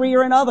some degree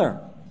or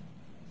another.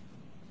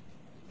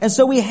 And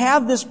so we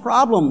have this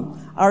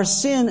problem. Our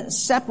sin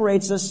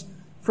separates us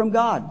from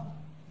God.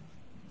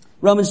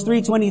 Romans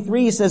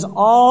 3:23 says,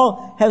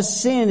 "All have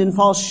sinned and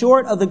fall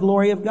short of the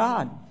glory of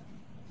God."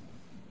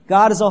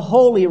 God is a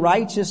holy,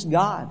 righteous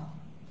God.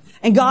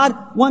 And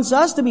God wants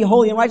us to be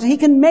holy and righteous. He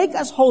can make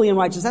us holy and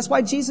righteous. That's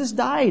why Jesus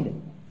died.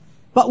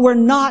 But we're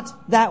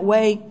not that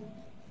way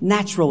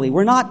naturally.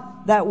 We're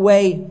not that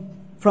way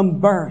from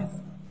birth.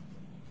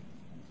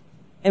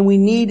 And we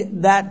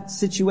need that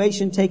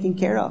situation taken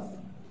care of.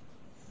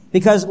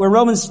 Because where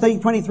Romans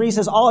 3:23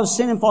 says, "All have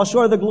sinned and fall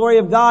short of the glory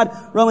of God,"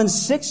 Romans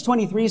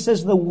 6:23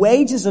 says, "The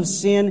wages of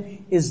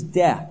sin is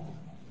death."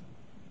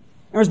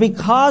 In other words,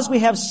 because we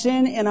have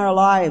sin in our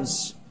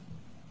lives,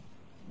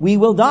 we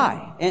will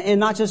die. And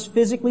not just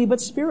physically, but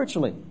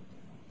spiritually.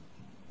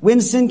 When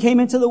sin came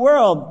into the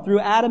world through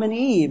Adam and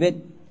Eve,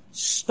 it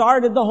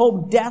started the whole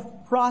death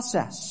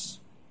process.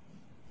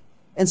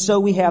 And so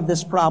we have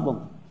this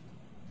problem.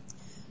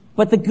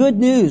 But the good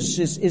news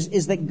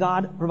is that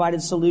God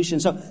provided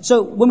solutions.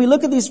 So when we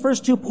look at these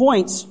first 2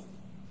 points,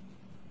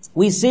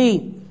 we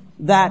see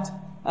that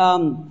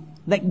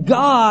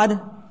God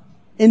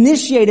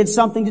initiated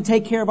something to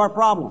take care of our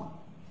problem.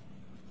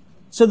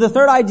 So the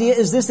third idea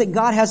is this, that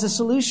God has a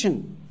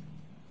solution.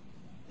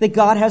 That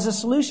God has a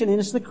solution, and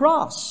it's the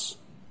cross.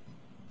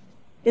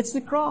 It's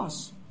the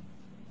cross.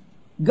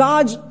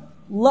 God's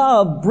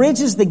love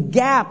bridges the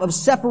gap of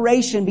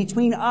separation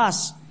between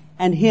us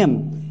and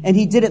Him, and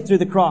He did it through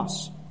the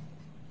cross.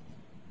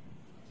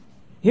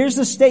 Here's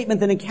the statement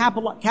that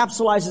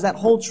encapsulates that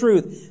whole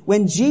truth.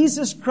 When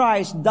Jesus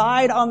Christ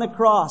died on the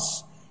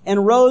cross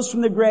and rose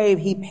from the grave,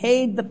 He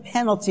paid the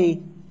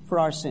penalty for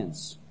our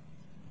sins.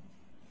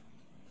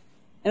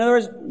 In other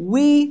words,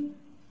 we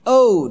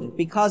owed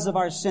because of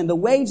our sin. The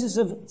wages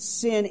of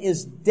sin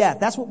is death.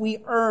 That's what we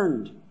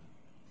earned.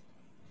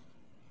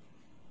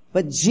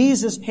 But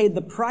Jesus paid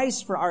the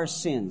price for our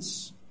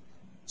sins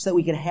so that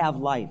we could have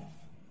life.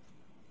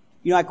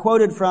 You know, I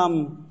quoted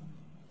from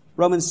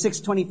Romans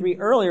 6:23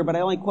 earlier, but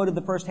I only quoted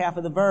the first half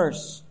of the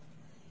verse.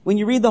 When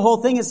you read the whole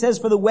thing, it says,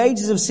 "For the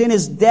wages of sin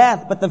is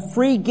death, but the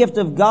free gift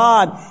of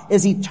God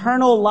is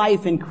eternal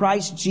life in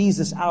Christ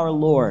Jesus our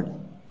Lord."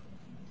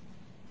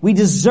 We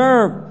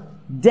deserve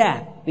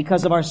death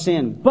because of our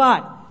sin,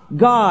 but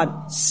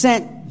God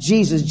sent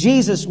Jesus.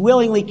 Jesus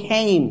willingly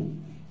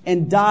came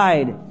and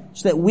died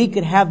so that we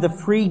could have the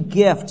free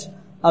gift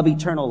of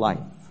eternal life.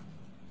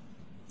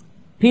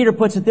 Peter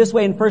puts it this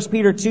way in 1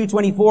 Peter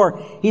 2:24.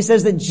 He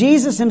says that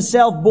Jesus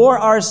himself bore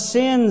our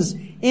sins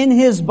in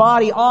his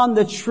body on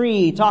the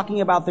tree,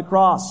 talking about the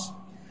cross,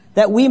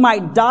 that we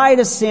might die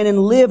to sin and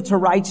live to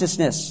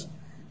righteousness.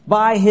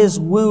 By his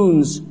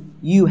wounds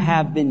you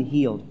have been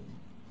healed.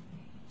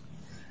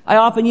 I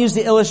often use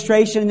the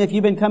illustration, and if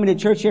you've been coming to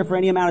church here for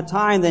any amount of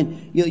time,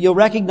 then you'll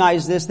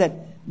recognize this,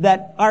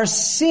 that our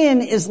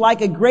sin is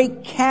like a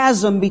great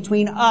chasm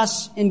between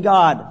us and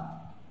God.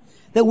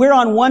 That we're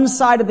on one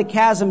side of the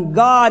chasm.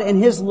 God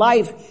and his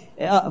life,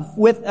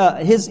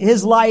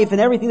 his life and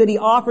everything that he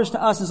offers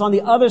to us is on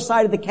the other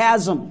side of the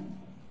chasm.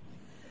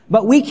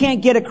 But we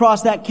can't get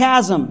across that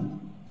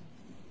chasm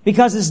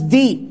because it's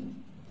deep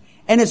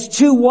and it's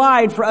too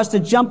wide for us to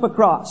jump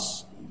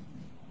across.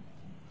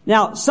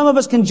 Now, some of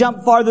us can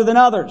jump farther than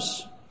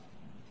others.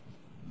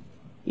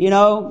 You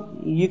know,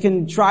 you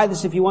can try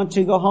this if you want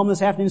to. Go home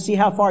this afternoon and see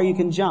how far you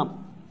can jump.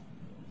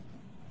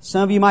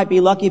 Some of you might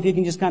be lucky if you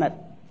can just kind of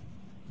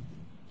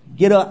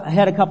get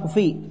ahead a couple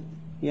feet,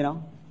 you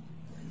know.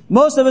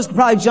 Most of us could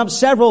probably jump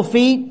several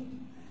feet.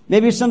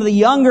 Maybe some of the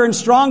younger and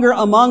stronger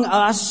among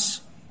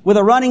us with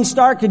a running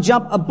start could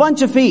jump a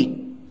bunch of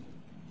feet.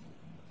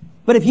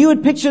 But if you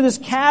would picture this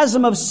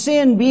chasm of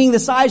sin being the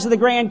size of the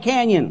Grand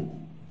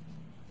Canyon,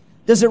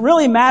 does it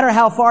really matter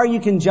how far you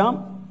can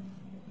jump?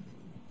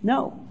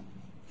 No.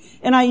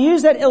 And I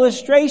use that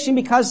illustration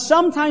because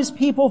sometimes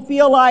people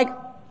feel like,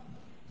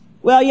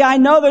 well, yeah, I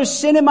know there's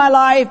sin in my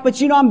life, but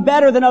you know, I'm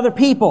better than other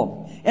people.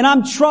 And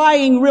I'm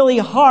trying really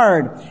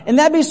hard. And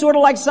that'd be sort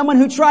of like someone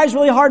who tries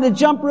really hard to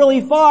jump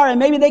really far, and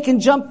maybe they can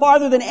jump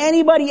farther than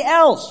anybody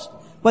else,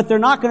 but they're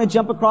not going to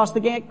jump across the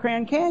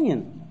Grand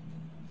Canyon.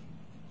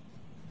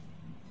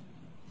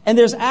 And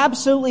there's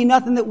absolutely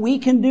nothing that we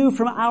can do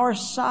from our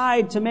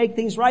side to make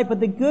things right. But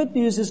the good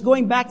news is,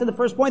 going back to the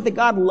first point, that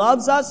God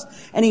loves us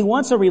and he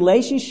wants a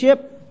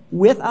relationship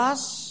with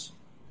us,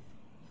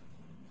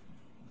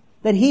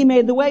 that he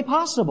made the way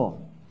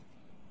possible.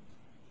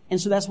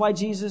 And so that's why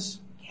Jesus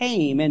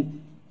came.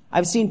 And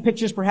I've seen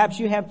pictures, perhaps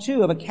you have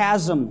too, of a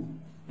chasm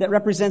that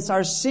represents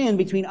our sin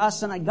between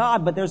us and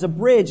God. But there's a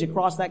bridge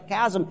across that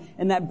chasm,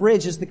 and that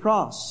bridge is the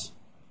cross.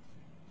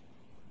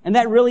 And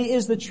that really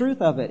is the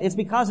truth of it. It's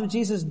because of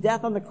Jesus'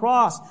 death on the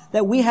cross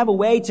that we have a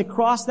way to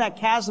cross that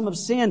chasm of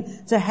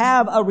sin, to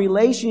have a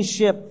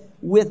relationship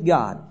with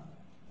God.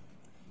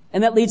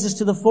 And that leads us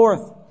to the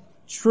fourth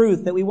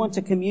truth that we want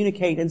to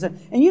communicate.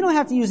 And you don't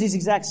have to use these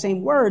exact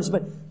same words,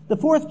 but the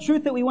fourth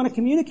truth that we want to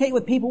communicate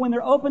with people when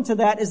they're open to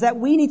that is that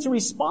we need to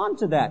respond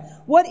to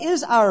that. What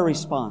is our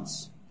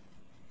response?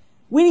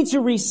 We need to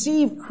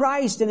receive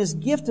Christ and his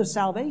gift of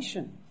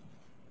salvation.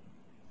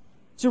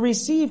 To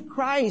receive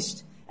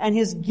Christ and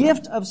his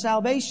gift of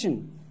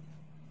salvation.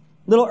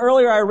 A little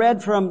earlier I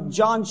read from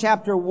John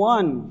chapter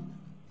 1.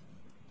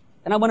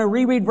 And I want to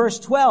reread verse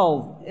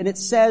 12. And it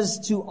says,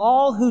 "To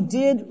all who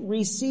did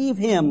receive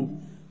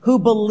him, who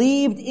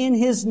believed in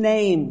his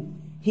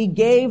name, he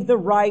gave the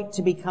right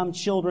to become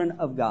children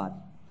of God."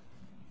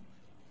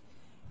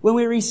 When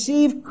we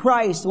receive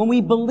Christ, when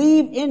we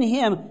believe in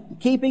him,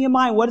 keeping in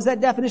mind, what is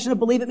that definition of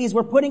believe? It means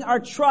we're putting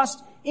our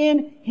trust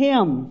in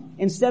him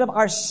instead of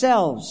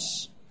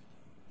ourselves.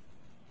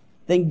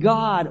 Then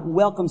God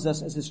welcomes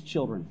us as his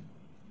children.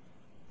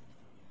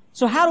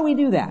 So how do we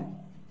do that?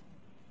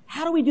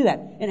 How do we do that?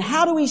 And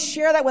how do we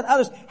share that with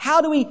others?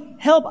 How do we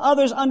help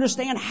others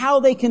understand how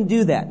they can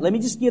do that? Let me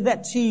just give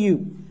that to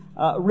you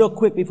real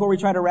quick before we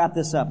try to wrap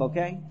this up,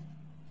 okay?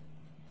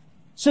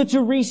 So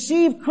to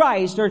receive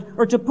Christ,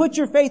 or to put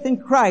your faith in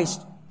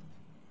Christ,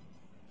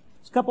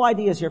 there's a couple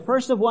ideas here.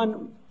 First of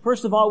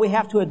all, we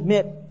have to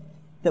admit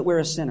that we're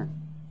a sinner.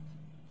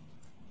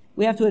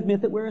 We have to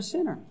admit that we're a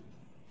sinner.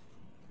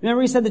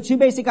 Remember, we said the two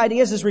basic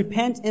ideas is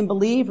repent and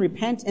believe,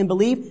 repent and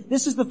believe.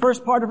 This is the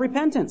first part of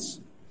repentance.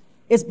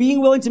 It's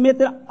being willing to admit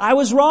that I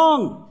was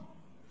wrong.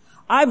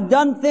 I've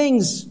done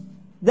things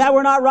that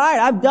were not right.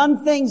 I've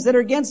done things that are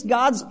against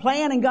God's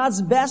plan and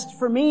God's best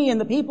for me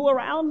and the people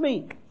around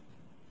me.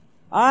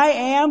 I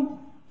am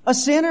a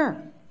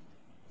sinner.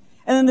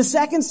 And then the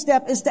second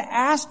step is to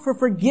ask for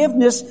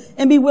forgiveness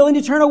and be willing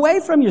to turn away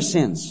from your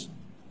sins.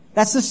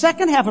 That's the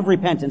second half of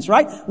repentance,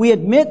 right? We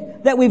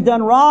admit that we've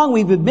done wrong.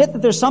 We admit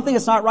that there's something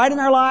that's not right in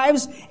our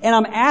lives, and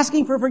I'm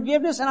asking for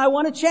forgiveness and I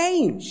want to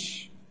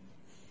change.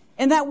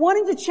 And that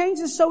wanting to change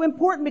is so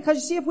important because,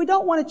 you see, if we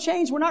don't want to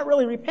change, we're not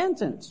really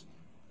repentant.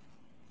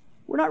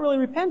 We're not really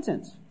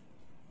repentant.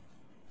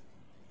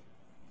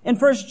 In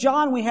 1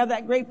 John, we have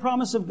that great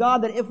promise of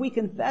God that if we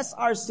confess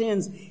our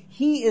sins,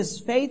 He is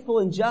faithful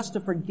and just to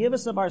forgive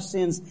us of our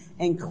sins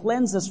and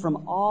cleanse us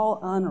from all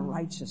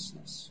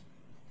unrighteousness.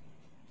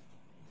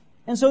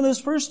 And so in those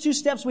first two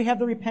steps, we have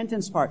the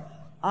repentance part.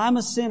 I'm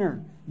a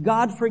sinner.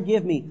 God,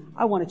 forgive me.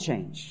 I want to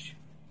change.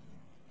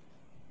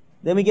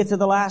 Then we get to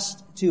the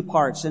last two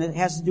parts, and it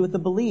has to do with the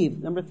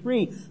believe. Number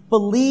 3,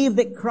 believe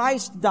that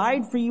Christ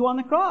died for you on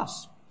the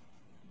cross.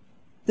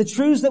 The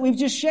truths that we've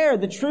just shared,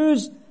 the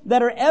truths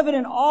that are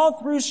evident all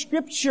through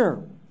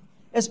Scripture,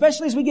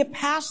 especially as we get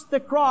past the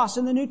cross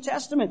in the New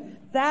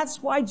Testament.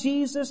 That's why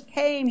Jesus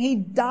came. He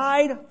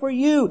died for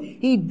you.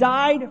 He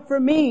died for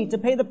me to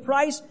pay the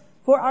price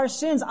for our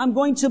sins. I'm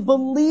going to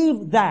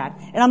believe that.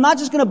 And I'm not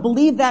just going to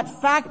believe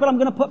that fact, but I'm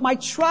going to put my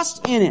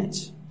trust in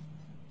it.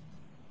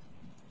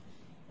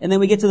 And then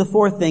we get to the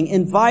fourth thing.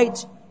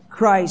 Invite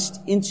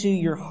Christ into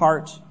your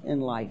heart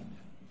and life.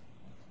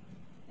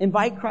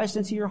 Invite Christ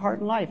into your heart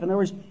and life. In other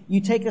words, you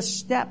take a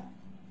step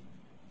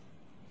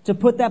to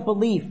put that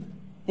belief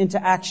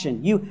into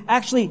action. You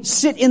actually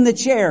sit in the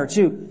chair,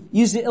 to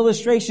use the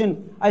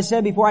illustration I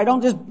said before. I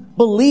don't just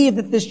believe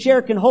that this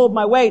chair can hold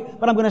my weight,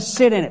 but I'm going to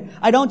sit in it.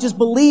 I don't just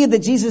believe that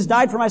Jesus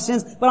died for my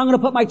sins, but I'm going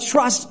to put my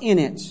trust in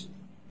it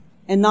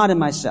and not in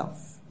myself.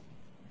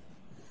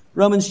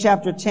 Romans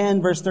chapter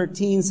 10 verse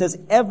 13 says,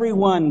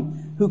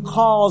 everyone who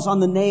calls on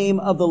the name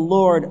of the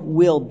Lord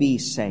will be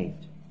saved.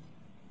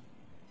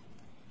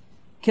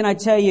 Can I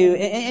tell you,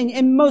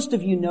 and most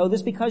of you know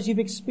this because you've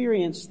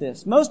experienced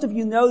this. Most of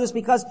you know this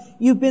because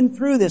you've been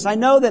through this. I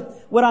know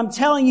that what I'm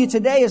telling you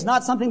today is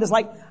not something that's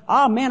like,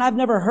 oh man, I've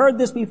never heard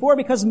this before,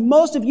 because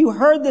most of you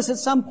heard this at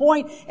some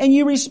point and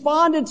you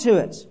responded to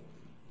it.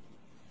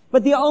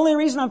 But the only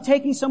reason I'm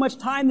taking so much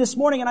time this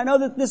morning, and I know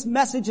that this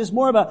message is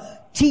more of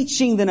a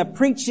teaching than a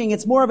preaching,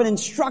 it's more of an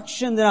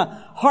instruction than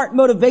a heart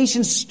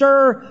motivation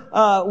stir,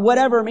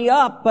 whatever me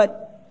up,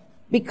 but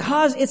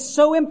because it's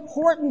so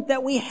important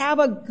that we have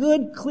a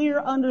good, clear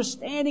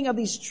understanding of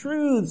these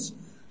truths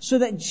so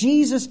that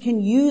Jesus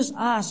can use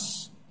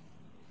us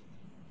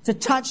to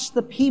touch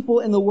the people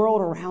in the world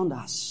around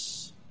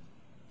us.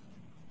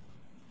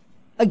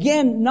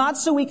 Again, not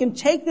so we can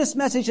take this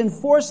message and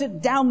force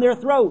it down their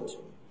throat.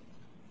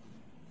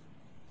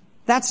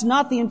 That's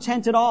not the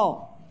intent at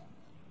all.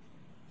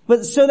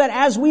 But so that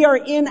as we are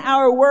in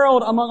our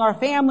world, among our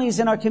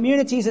families, in our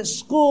communities, at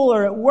school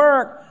or at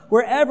work,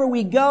 wherever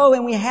we go,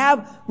 and we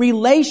have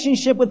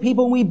relationship with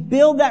people, and we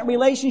build that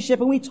relationship,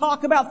 and we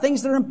talk about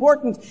things that are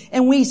important,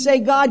 and we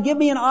say, God, give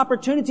me an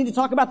opportunity to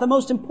talk about the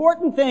most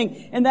important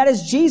thing, and that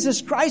is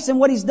Jesus Christ and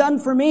what He's done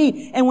for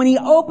me. And when He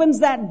opens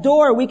that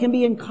door, we can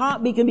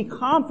be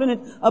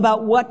confident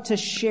about what to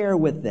share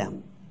with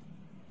them.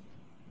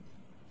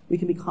 We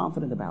can be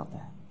confident about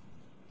that.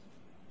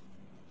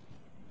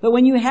 But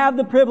when you have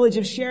the privilege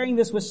of sharing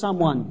this with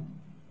someone,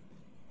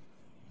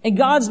 and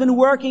God's been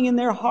working in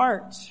their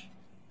heart,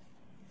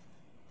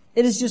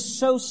 it is just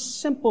so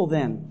simple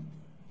then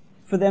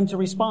for them to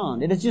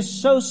respond. It is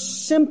just so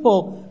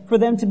simple for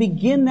them to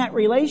begin that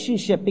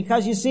relationship,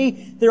 because you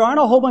see, there aren't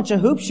a whole bunch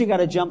of hoops you got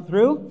to jump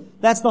through.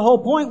 That's the whole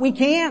point. We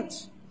can't.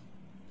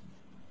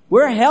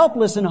 We're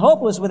helpless and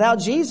hopeless without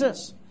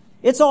Jesus.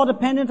 It's all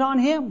dependent on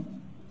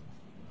Him.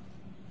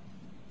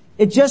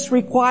 It just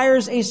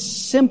requires a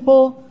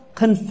simple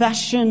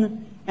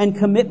confession and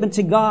commitment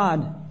to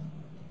God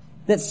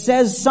that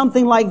says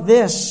something like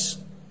this: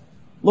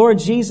 Lord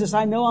Jesus,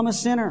 I know I'm a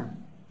sinner,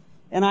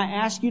 and I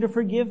ask You to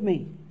forgive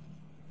me.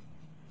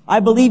 I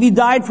believe You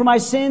died for my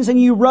sins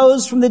and You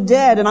rose from the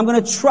dead, and I'm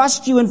going to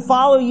trust You and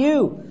follow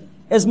You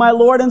as my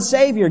Lord and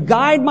Savior.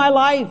 Guide my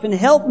life and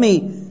help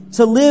me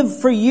to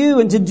live for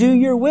You and to do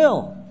Your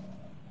will.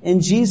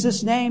 In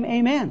Jesus' name,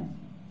 amen.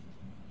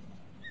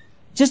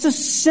 Just a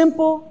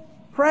simple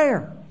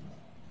prayer.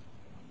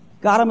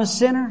 God, I'm a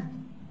sinner.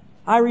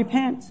 I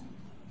repent.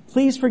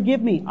 Please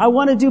forgive me. I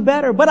want to do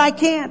better, but I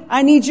can't.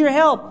 I need Your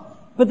help.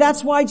 But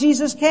that's why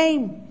Jesus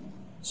came.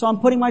 So I'm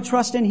putting my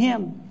trust in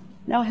Him.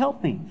 Now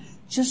help me.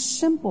 Just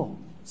simple.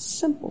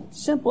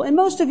 And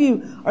most of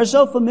you are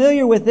so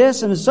familiar with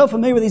this and are so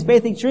familiar with these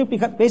basic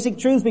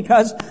truths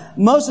because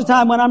most of the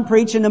time when I'm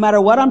preaching, no matter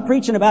what I'm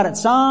preaching about, at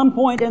some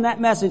point in that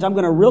message, I'm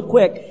going to real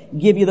quick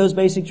give you those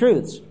basic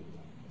truths.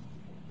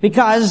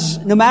 Because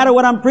no matter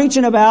what I'm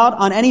preaching about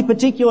on any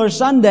particular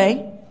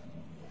Sunday,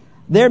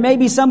 there may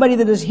be somebody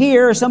that is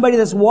here or somebody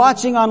that's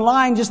watching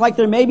online, just like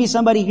there may be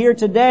somebody here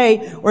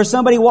today or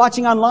somebody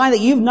watching online that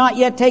you've not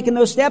yet taken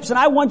those steps, and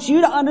I want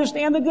you to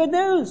understand the good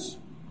news.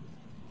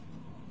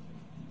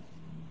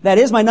 That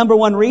is my number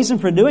one reason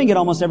for doing it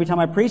almost every time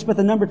I preach, but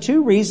the number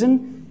two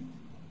reason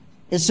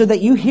is so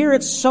that you hear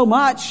it so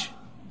much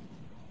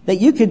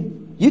that you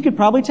could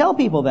probably tell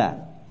people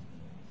that.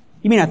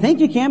 You mean I think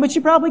you can, but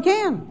you probably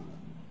can.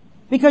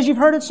 Because you've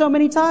heard it so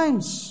many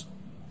times.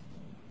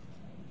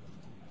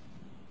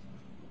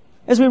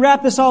 As we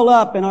wrap this all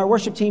up, and our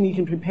worship team, you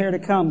can prepare to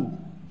come,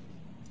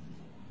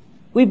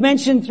 We've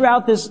mentioned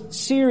throughout this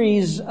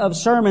series of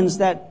sermons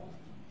that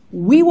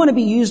we want to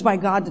be used by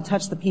God to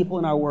touch the people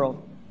in our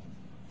world.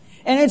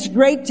 And it's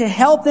great to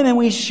help them, and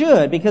we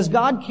should, because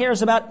God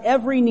cares about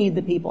every need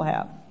that people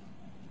have.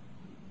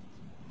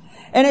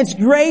 And it's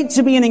great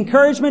to be an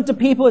encouragement to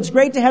people. It's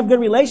great to have good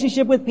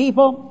relationship with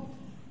people.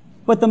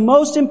 But the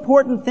most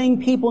important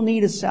thing people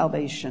need is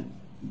salvation.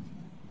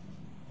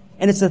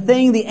 And it's the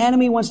thing the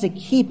enemy wants to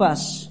keep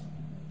us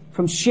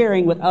from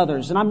sharing with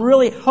others. And I'm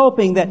really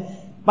hoping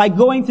that by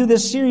going through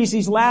this series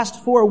these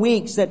last 4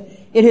 weeks, that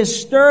it has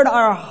stirred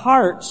our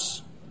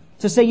hearts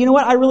to say, you know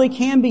what, I really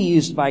can be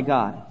used by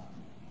God.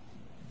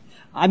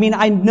 I mean,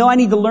 I know I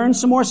need to learn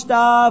some more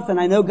stuff, and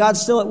I know God's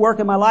still at work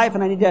in my life,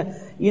 and I need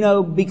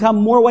to, become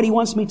more what He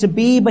wants me to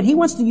be, but He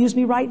wants to use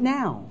me right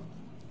now.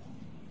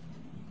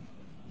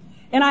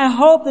 And I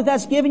hope that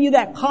that's given you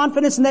that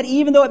confidence, and that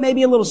even though it may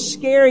be a little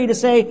scary to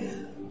say,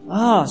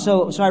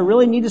 so I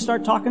really need to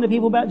start talking to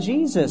people about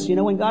Jesus.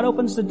 When God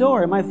opens the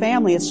door in my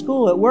family, at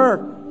school, at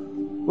work,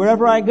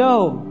 wherever I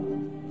go.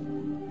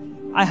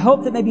 I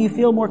hope that maybe you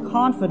feel more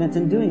confident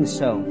in doing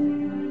so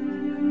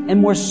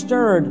and more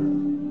stirred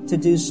to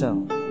do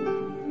so.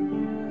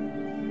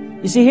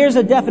 You see, here's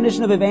a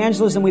definition of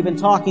evangelism we've been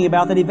talking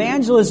about, that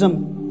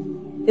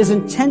evangelism is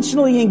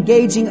intentionally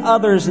engaging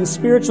others in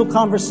spiritual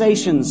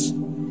conversations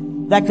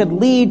that could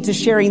lead to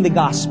sharing the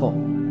gospel,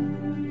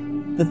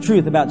 the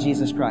truth about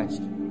Jesus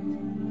Christ.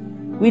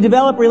 We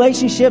develop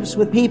relationships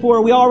with people,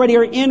 or we already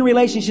are in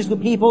relationships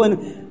with people,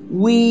 and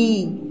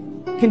we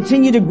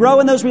continue to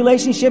grow in those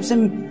relationships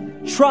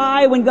and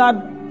try, when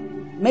God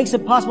makes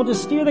it possible, to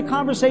steer the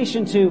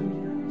conversation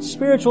to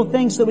spiritual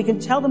things so that we can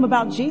tell them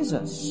about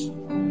Jesus.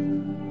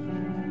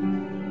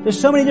 There's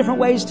so many different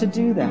ways to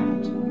do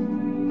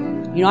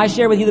that. I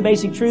share with you the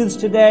basic truths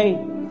today.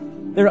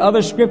 There are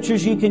other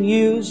scriptures you can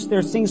use.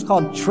 There's things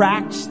called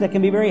tracts that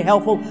can be very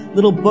helpful,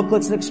 little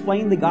booklets that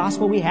explain the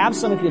gospel. We have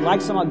some. If you'd like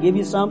some, I'll give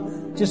you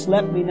some. Just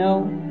let me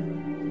know.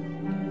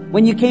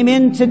 When you came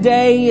in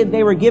today,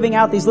 they were giving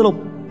out these little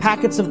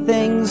packets of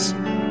things,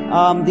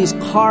 these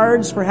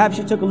cards. Perhaps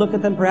you took a look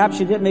at them. Perhaps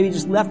you didn't. Maybe you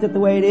just left it the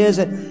way it is.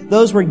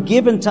 Those were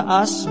given to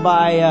us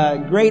by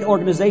a great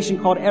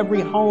organization called Every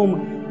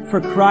Home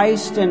for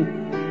Christ, and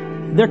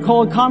they're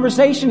called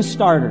conversation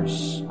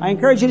starters. I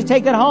encourage you to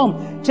take that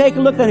home. Take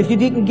a look at it. If you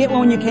didn't get one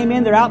when you came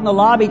in, they're out in the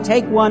lobby.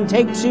 Take one,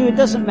 take two. It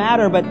doesn't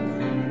matter, but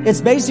it's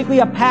basically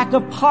a pack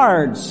of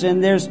cards.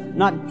 And there's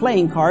not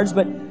playing cards,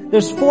 but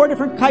there's 4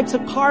 different types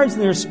of cards,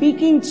 and they're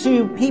speaking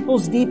to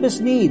people's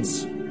deepest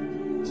needs.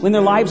 When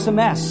their life's a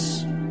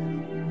mess.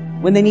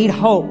 When they need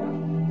hope.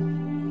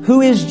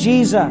 Who is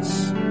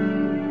Jesus?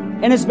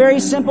 And it's very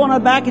simple. On the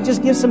back, it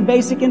just gives some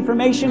basic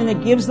information, and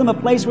it gives them a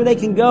place where they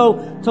can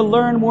go to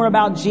learn more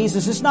about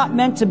Jesus. It's not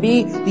meant to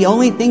be the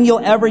only thing you'll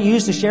ever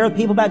use to share with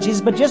people about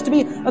Jesus, but just to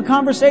be a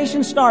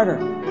conversation starter.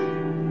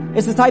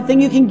 It's the type thing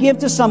you can give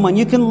to someone.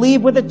 You can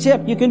leave with a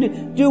tip. You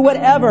can do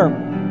whatever.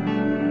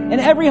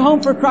 And Every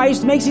Home for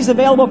Christ makes these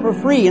available for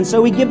free, and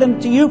so we give them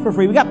to you for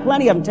free. We got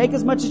plenty of them. Take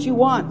as much as you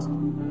want.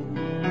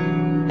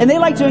 And they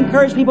like to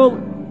encourage people.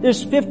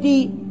 There's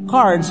 50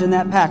 cards in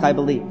that pack, I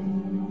believe,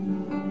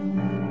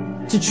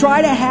 to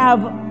try to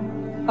have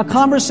a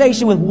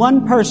conversation with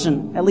one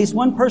person, at least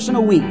one person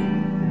a week,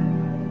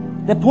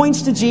 that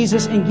points to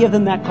Jesus, and give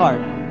them that card.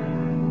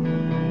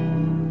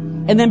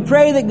 And then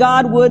pray that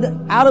God would,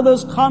 out of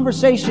those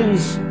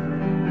conversations,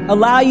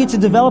 allow you to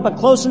develop a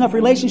close enough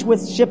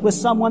relationship with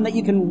someone that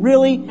you can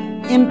really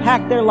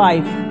impact their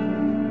life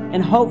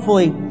and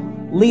hopefully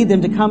lead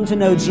them to come to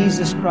know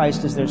Jesus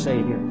Christ as their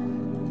Savior.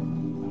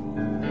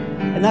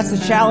 And that's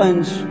the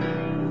challenge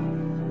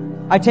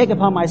I take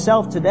upon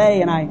myself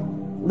today, and I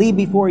leave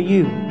before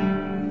you.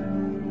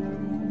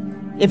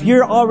 If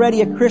you're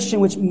already a Christian,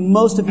 which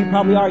most of you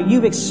probably are,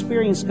 you've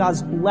experienced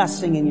God's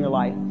blessing in your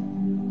life.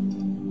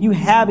 You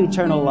have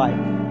eternal life.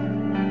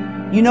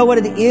 You know what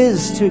it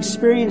is to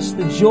experience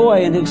the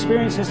joy and to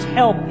experience His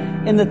help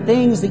in the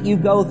things that you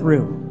go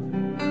through.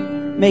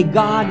 May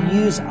God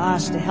use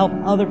us to help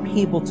other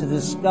people to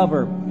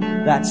discover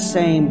that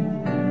same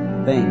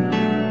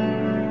thing.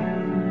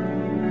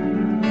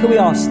 Could we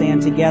all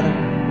stand together?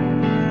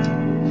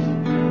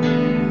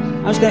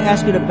 I'm just going to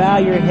ask you to bow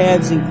your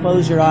heads and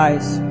close your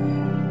eyes.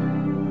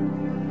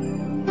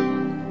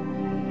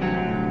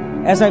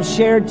 As I've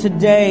shared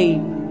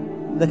today,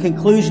 the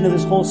conclusion of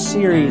this whole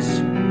series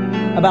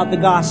about the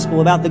gospel,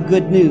 about the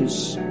good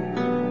news,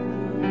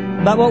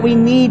 about what we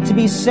need to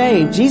be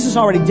saved. Jesus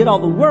already did all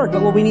the work,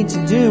 but what we need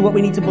to do, what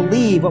we need to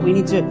believe, what we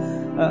need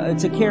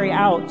to carry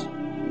out.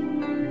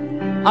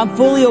 I'm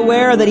fully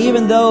aware that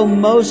even though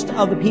most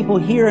of the people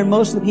here and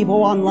most of the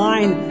people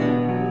online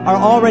are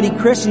already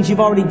Christians, you've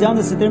already done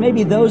this, that there may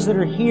be those that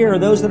are here or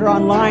those that are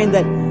online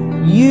that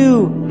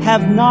you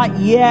have not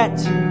yet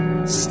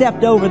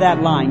stepped over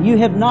that line. You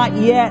have not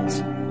yet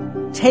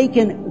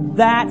taken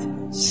that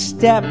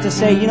step to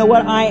say, you know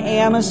what, I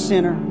am a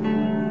sinner.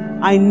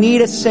 I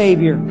need a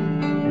Savior.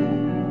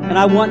 And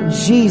I want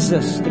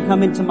Jesus to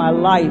come into my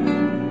life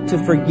to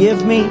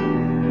forgive me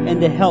and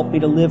to help me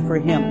to live for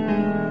Him.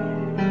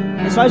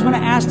 And so I just want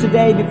to ask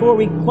today, before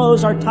we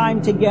close our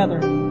time together,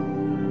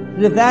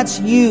 that if that's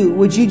you,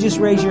 would you just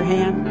raise your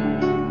hand?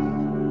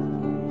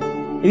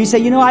 If you say,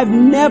 you know, I've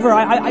never,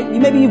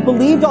 maybe you've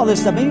believed all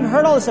this stuff, maybe you've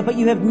heard all this stuff, but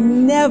you have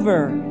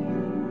never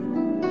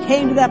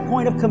came to that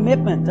point of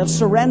commitment, of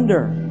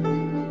surrender,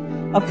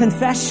 of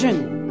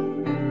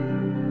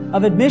confession,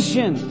 of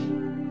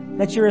admission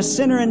that you're a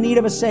sinner in need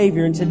of a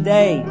Savior. And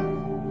today,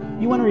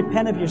 you want to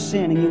repent of your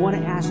sin and you want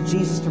to ask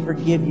Jesus to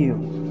forgive you.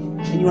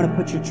 And you want to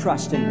put your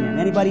trust in Him.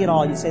 Anybody at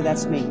all, you say,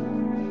 that's me.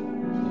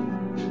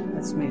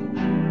 That's me.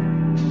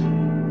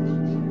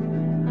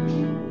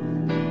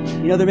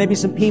 You know, there may be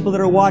some people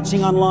that are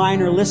watching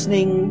online or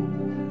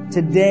listening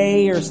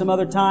today or some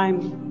other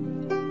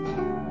time.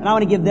 And I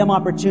want to give them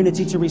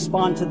opportunity to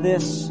respond to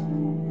this.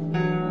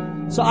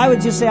 So I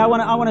would just say, I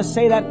want to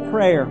say that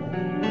prayer.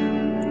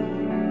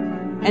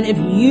 And if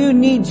you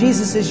need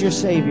Jesus as your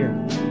Savior,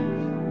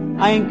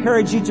 I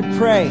encourage you to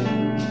pray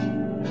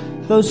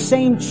those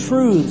same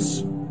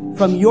truths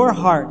from your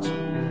heart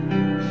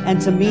and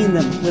to mean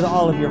them with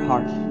all of your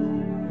heart.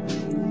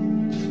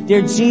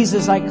 Dear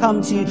Jesus, I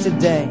come to you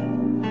today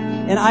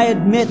and I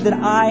admit that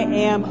I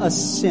am a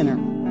sinner.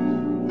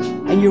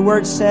 And your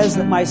word says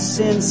that my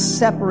sin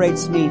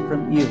separates me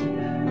from you.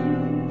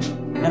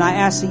 And I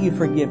ask that you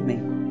forgive me.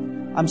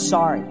 I'm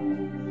sorry.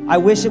 I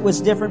wish it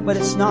was different, but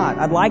it's not.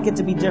 I'd like it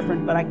to be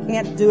different, but I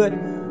can't do it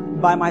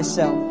by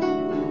myself.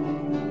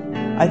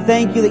 I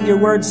thank you that your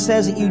word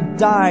says that you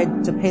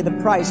died to pay the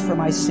price for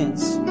my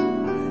sins.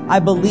 I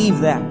believe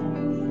that.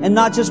 And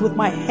not just with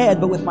my head,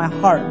 but with my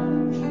heart.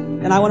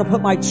 And I want to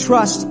put my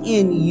trust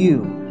in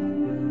you.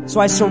 So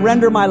I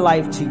surrender my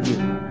life to you.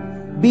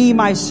 Be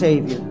my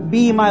Savior.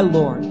 Be my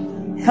Lord.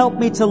 Help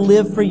me to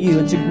live for you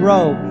and to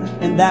grow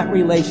in that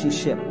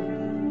relationship.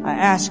 I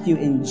ask you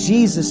in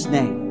Jesus'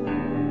 name.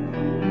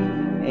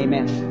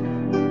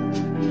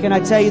 Amen. Can I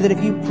tell you that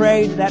if you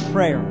prayed that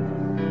prayer,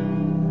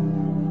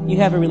 you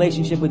have a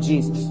relationship with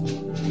Jesus.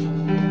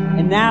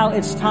 And now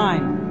it's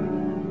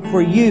time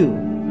for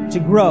you to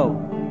grow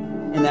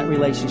in that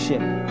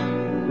relationship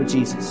with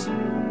Jesus.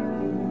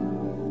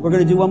 We're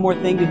going to do one more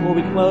thing before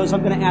we close.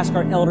 I'm going to ask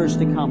our elders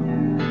to come.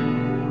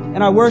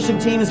 And our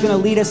worship team is going to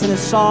lead us in a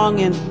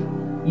song.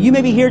 And you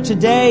may be here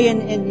today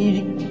and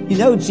you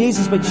know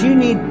Jesus, but you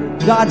need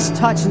God's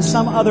touch in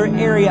some other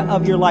area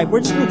of your life. We're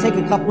just going to take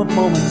a couple of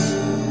moments.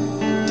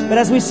 But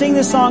as we sing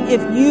this song,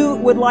 if you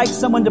would like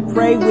someone to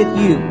pray with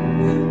you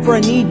for a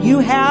need you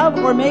have,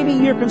 or maybe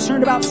you're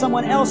concerned about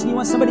someone else and you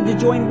want somebody to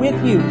join with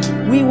you,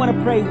 we want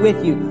to pray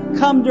with you.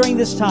 Come during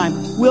this time.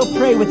 We'll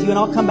pray with you, and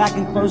I'll come back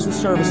and close the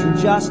service in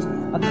just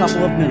a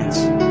couple of minutes.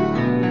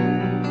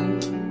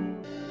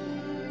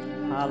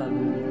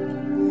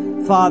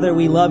 Hallelujah. Father,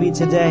 we love you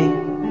today.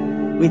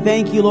 We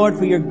thank you, Lord,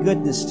 for your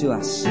goodness to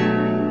us.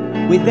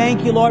 We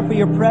thank you, Lord, for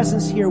your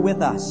presence here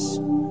with us.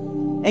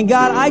 And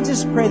God, I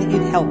just pray that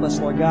you'd help us,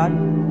 Lord God.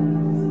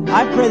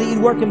 I pray that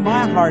you'd work in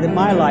my heart, in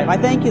my life. I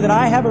thank you that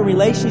I have a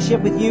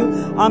relationship with you.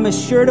 I'm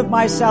assured of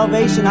my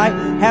salvation. I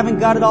haven't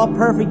got it all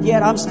perfect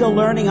yet. I'm still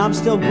learning. I'm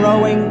still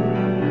growing.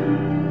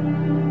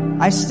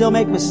 I still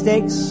make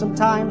mistakes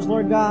sometimes,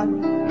 Lord God.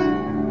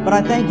 But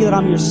I thank you that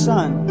I'm your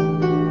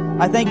son.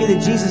 I thank you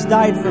that Jesus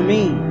died for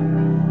me.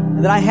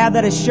 And that I have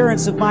that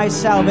assurance of my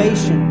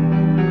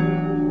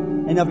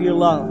salvation and of your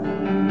love.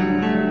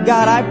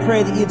 God, I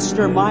pray that you'd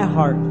stir my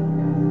heart.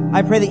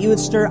 I pray that you would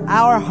stir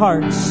our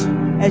hearts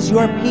as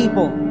your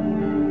people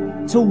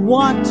to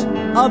want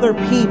other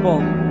people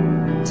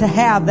to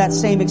have that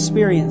same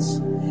experience.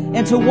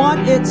 And to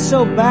want it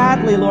so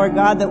badly, Lord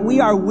God, that we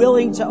are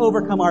willing to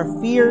overcome our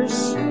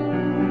fears,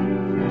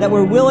 that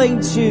we're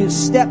willing to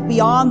step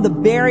beyond the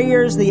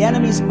barriers the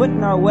enemy's put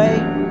in our way,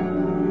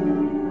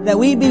 that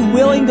we'd be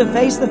willing to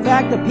face the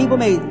fact that people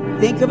may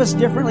think of us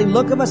differently,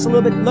 look at us a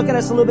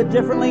little bit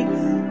differently,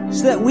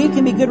 so that we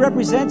can be good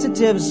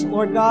representatives,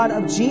 Lord God,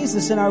 of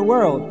Jesus in our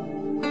world.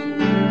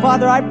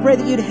 Father, I pray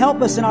that you'd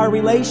help us in our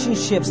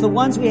relationships, the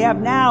ones we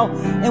have now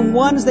and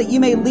ones that you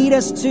may lead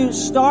us to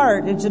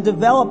start and to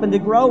develop and to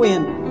grow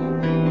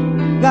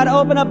in. God,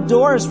 open up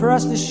doors for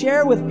us to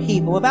share with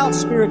people about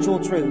spiritual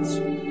truths,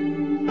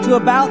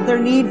 about their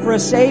need for a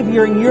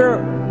Savior and your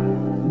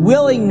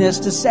willingness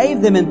to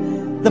save them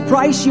and the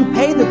price you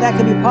paid that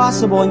could be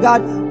possible. And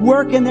God,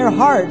 work in their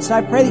hearts.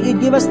 I pray that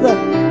you'd give us the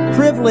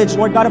privilege,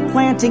 Lord God, of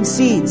planting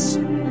seeds,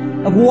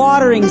 of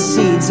watering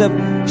seeds, of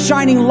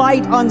shining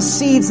light on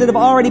seeds that have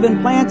already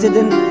been planted.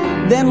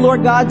 And then,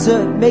 Lord God,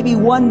 to maybe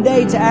one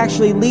day to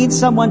actually lead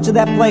someone to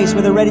that place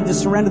where they're ready to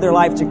surrender their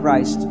life to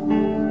Christ.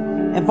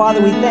 And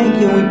Father, we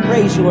thank you and we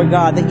praise you, Lord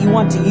God, that you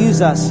want to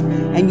use us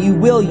and you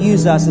will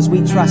use us as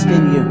we trust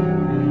in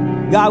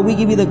you. God, we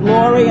give you the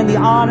glory and the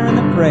honor and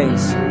the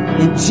praise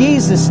in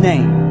Jesus'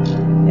 name.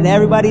 And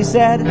everybody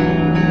said,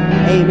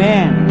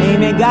 amen.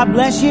 Amen. God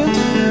bless you.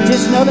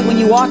 Just know that when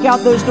you walk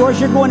out those doors,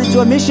 you're going into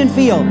a mission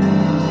field.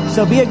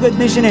 So be a good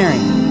missionary.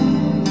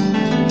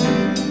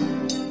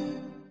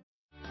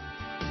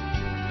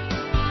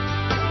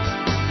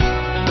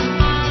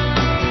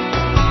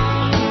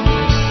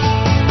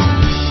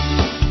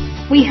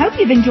 We hope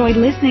you've enjoyed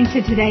listening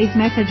to today's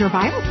message or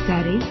Bible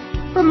study.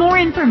 For more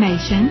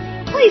information,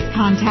 please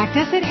contact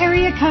us at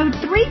area code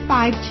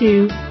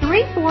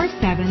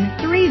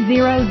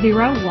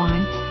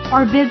 352-347-3001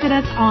 or visit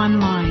us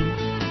online.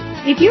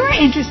 If you are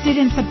interested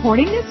in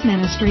supporting this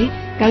ministry,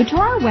 go to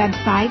our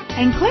website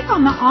and click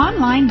on the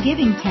Online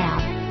Giving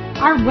tab.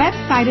 Our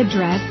website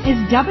address is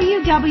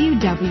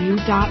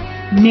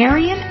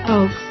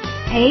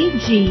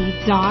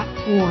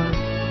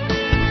www.marionoaksag.org.